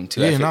down to them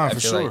too. Yeah, I feel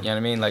sure. Like, you know what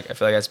I mean? Like I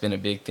feel like that's been a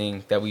big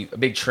thing a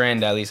big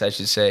trend at least I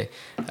should say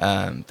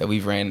that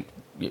we've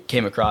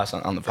came across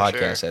on the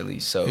podcast at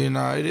least. So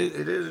yeah, it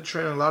is a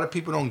trend. A lot of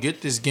people don't get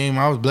this game.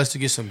 I was blessed to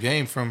get some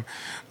game from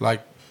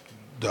like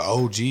the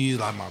OGs,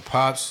 like my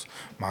pops,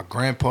 my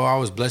grandpa. I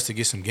was blessed to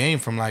get some game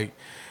from like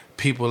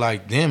people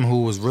like them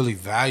who was really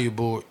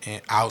valuable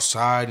and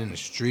outside in the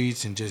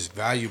streets and just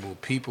valuable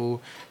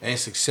people and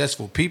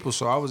successful people.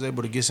 So I was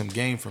able to get some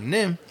game from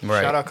them.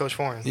 Right. Shout out Coach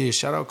Foreign. Yeah,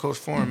 shout out Coach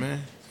Foreign,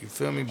 man. You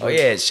feel me? Oh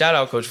yeah, shout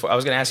out Coach Foreign. I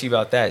was gonna ask you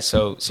about that.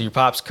 So your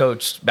pops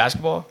coached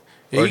basketball?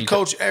 Yeah, he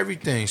coached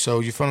everything.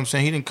 So you feel what I'm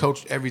saying? He didn't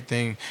coach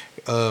everything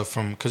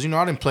from because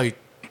I didn't play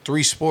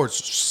 3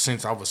 sports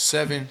since I was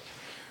 7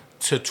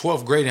 to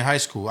 12th grade in high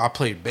school. I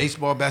played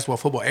baseball, basketball,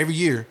 football every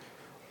year.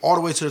 All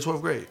the way to the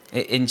 12th grade.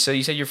 And so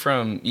you said you're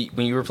from,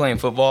 when you were playing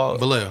football?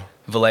 Vallejo,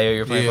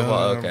 you're playing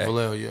football? Okay.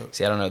 Vallejo, yeah.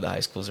 See, I don't know the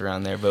high schools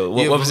around there, but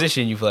what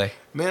position you play?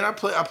 Man, I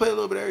play a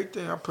little bit of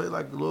everything. I play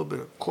like a little bit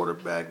of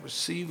quarterback,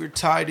 receiver,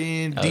 tight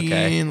end,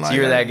 DN. So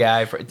you're that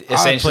guy. I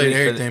played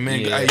everything,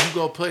 man. Yeah. Hey, you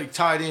go play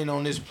tight end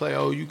on this play.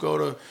 Oh, you go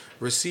to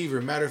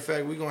receiver. Matter of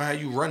fact, we're going to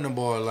have you run the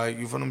ball. Like,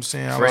 you feel what I'm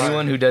saying? For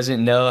anyone who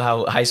doesn't know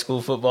how high school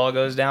football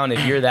goes down,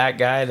 if you're that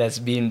guy that's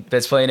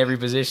playing every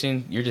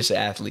position, you're just an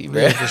athlete,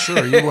 bro. Yeah, for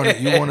sure. You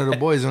one of the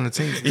boys on the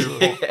team.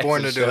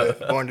 Born to do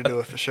it. Born to do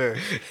it for sure.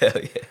 Hell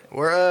yeah.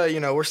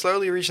 We're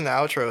slowly reaching the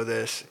outro of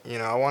this.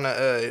 I want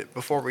to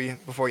before we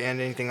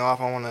end anything off,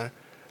 I want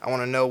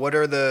to know what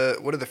are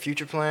the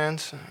future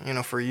plans,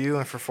 for you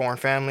and for Foreign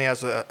Family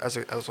as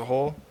a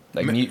whole.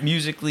 Like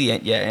musically,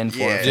 and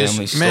Foreign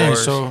Family stores.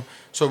 Man,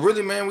 so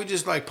really, man, we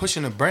just like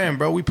pushing the brand,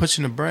 bro. We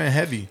pushing the brand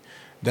heavy.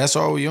 That's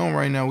all we on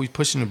right now. We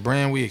pushing the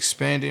brand. We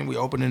expanding. We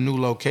opening new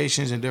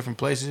locations in different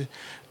places.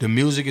 The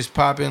music is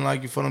popping,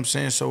 like, you feel what I'm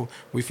saying? So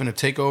we finna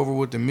take over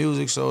with the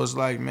music. So it's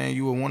like, man,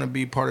 you would want to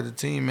be part of the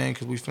team, man,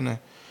 because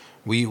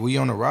we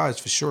on the rise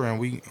for sure, and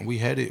we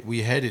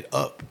headed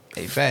up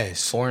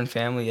fast. Foreign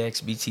Family X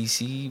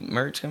BTC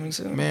merch coming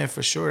soon. Man,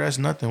 for sure, that's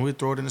nothing. We'll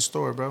throw it in the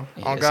store, bro.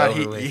 Yeah, oh God,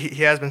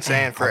 he has been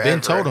saying forever. I've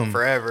been told him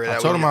forever. I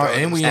told him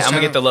I'm gonna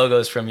get the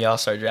logos from y'all.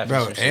 Start drafting,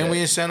 bro. And we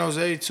in San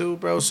Jose too,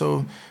 bro.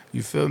 So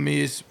you feel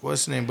me? It's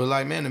what's the name? But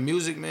like, man, the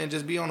music, man,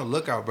 just be on the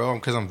lookout, bro.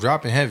 Because I'm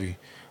dropping heavy.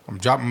 I'm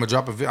gonna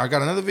drop a video. I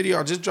got another video.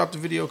 I just dropped a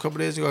video a couple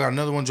days ago. I got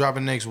another one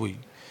dropping next week.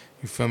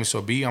 You feel me? So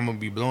I'm gonna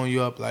be blowing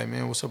you up like,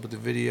 man, what's up with the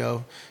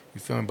video? You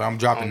feel me? But I'm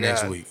dropping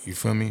next week. You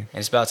feel me? And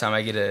it's about time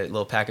I get a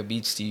little pack of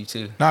beats to you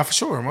too. Nah, for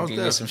sure. Most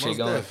get some shit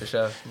going for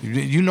sure.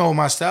 You know what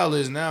my style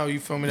is now. You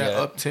feel me? That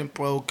up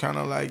tempo kind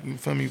of like, you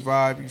feel me,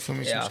 vibe. You feel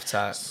me? Yeah, off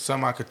top.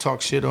 Something I could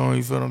talk shit on.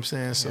 You feel what I'm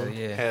saying? So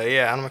hell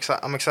yeah.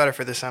 I'm excited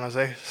for this San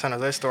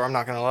Jose store. I'm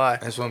not gonna lie.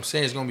 That's what I'm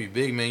saying. It's gonna be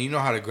big, man. You know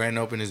how the grand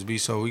opening is be.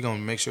 So we gonna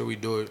make sure we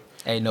do it.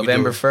 Hey,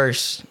 November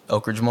 1st,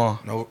 Oak Ridge Mall.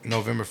 No,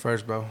 November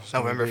 1st, bro.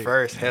 November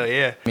 1st, hell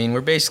yeah. I mean,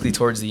 we're basically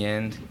towards the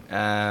end.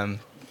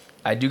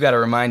 I do got to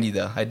remind you,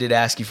 though. I did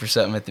ask you for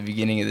something at the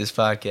beginning of this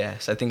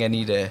podcast. I think I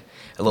need a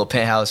little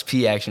Penthouse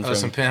P action from you.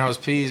 Some Penthouse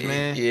P's,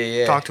 man.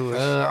 Yeah. Talk to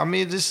us. I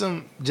mean, just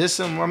some.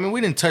 I mean,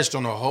 we didn't touched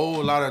on a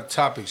whole lot of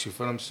topics. You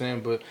feel what I'm saying?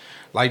 But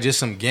like, just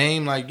some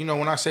game. Like,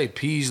 when I say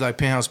P's, like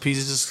Penthouse P's,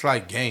 it's just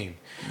like game.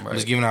 Right. I'm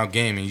just giving out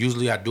game, and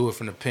usually I do it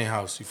from the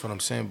penthouse. You feel what I'm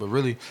saying? But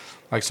really,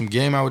 like some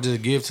game, I would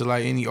just give to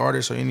like any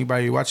artist or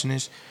anybody watching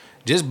this.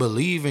 Just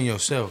believe in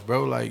yourself,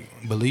 bro.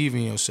 Like, believe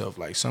in yourself.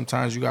 Like,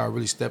 sometimes you gotta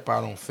really step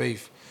out on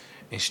faith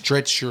and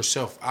stretch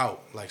yourself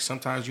out. Like,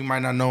 sometimes you might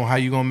not know how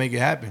you gonna make it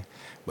happen,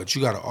 but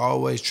you gotta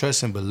always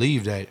trust and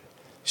believe that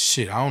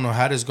shit, I don't know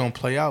how this gonna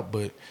play out,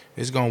 but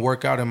it's gonna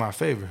work out in my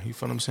favor. You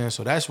feel what I'm saying?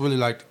 So that's really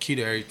like the key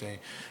to everything.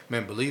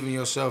 Man, believe in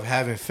yourself,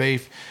 having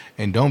faith,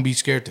 and don't be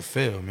scared to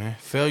fail, man.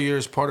 Failure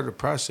is part of the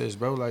process,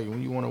 bro. Like,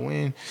 when you wanna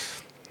win,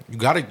 you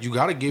gotta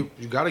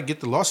get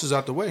the losses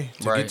out the way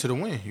to get to the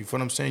win. You feel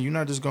what I'm saying? You're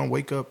not just gonna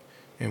wake up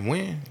and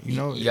win,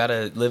 You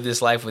gotta live this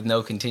life with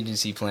no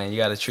contingency plan. You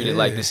gotta treat it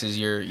like this is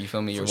your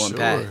one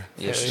path.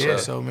 Yeah, sure.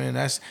 So, man,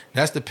 that's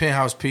the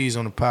Penthouse P's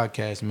on the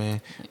podcast,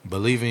 man.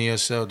 Believe in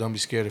yourself. Don't be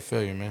scared of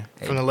failure, man.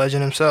 From the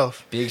legend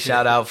himself. Big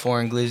shout out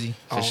Foreign Glizzy.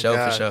 For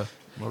sure.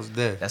 Most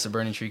dead. That's a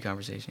Burning Tree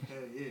conversation. Hell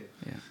yeah.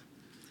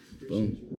 Yeah. Boom.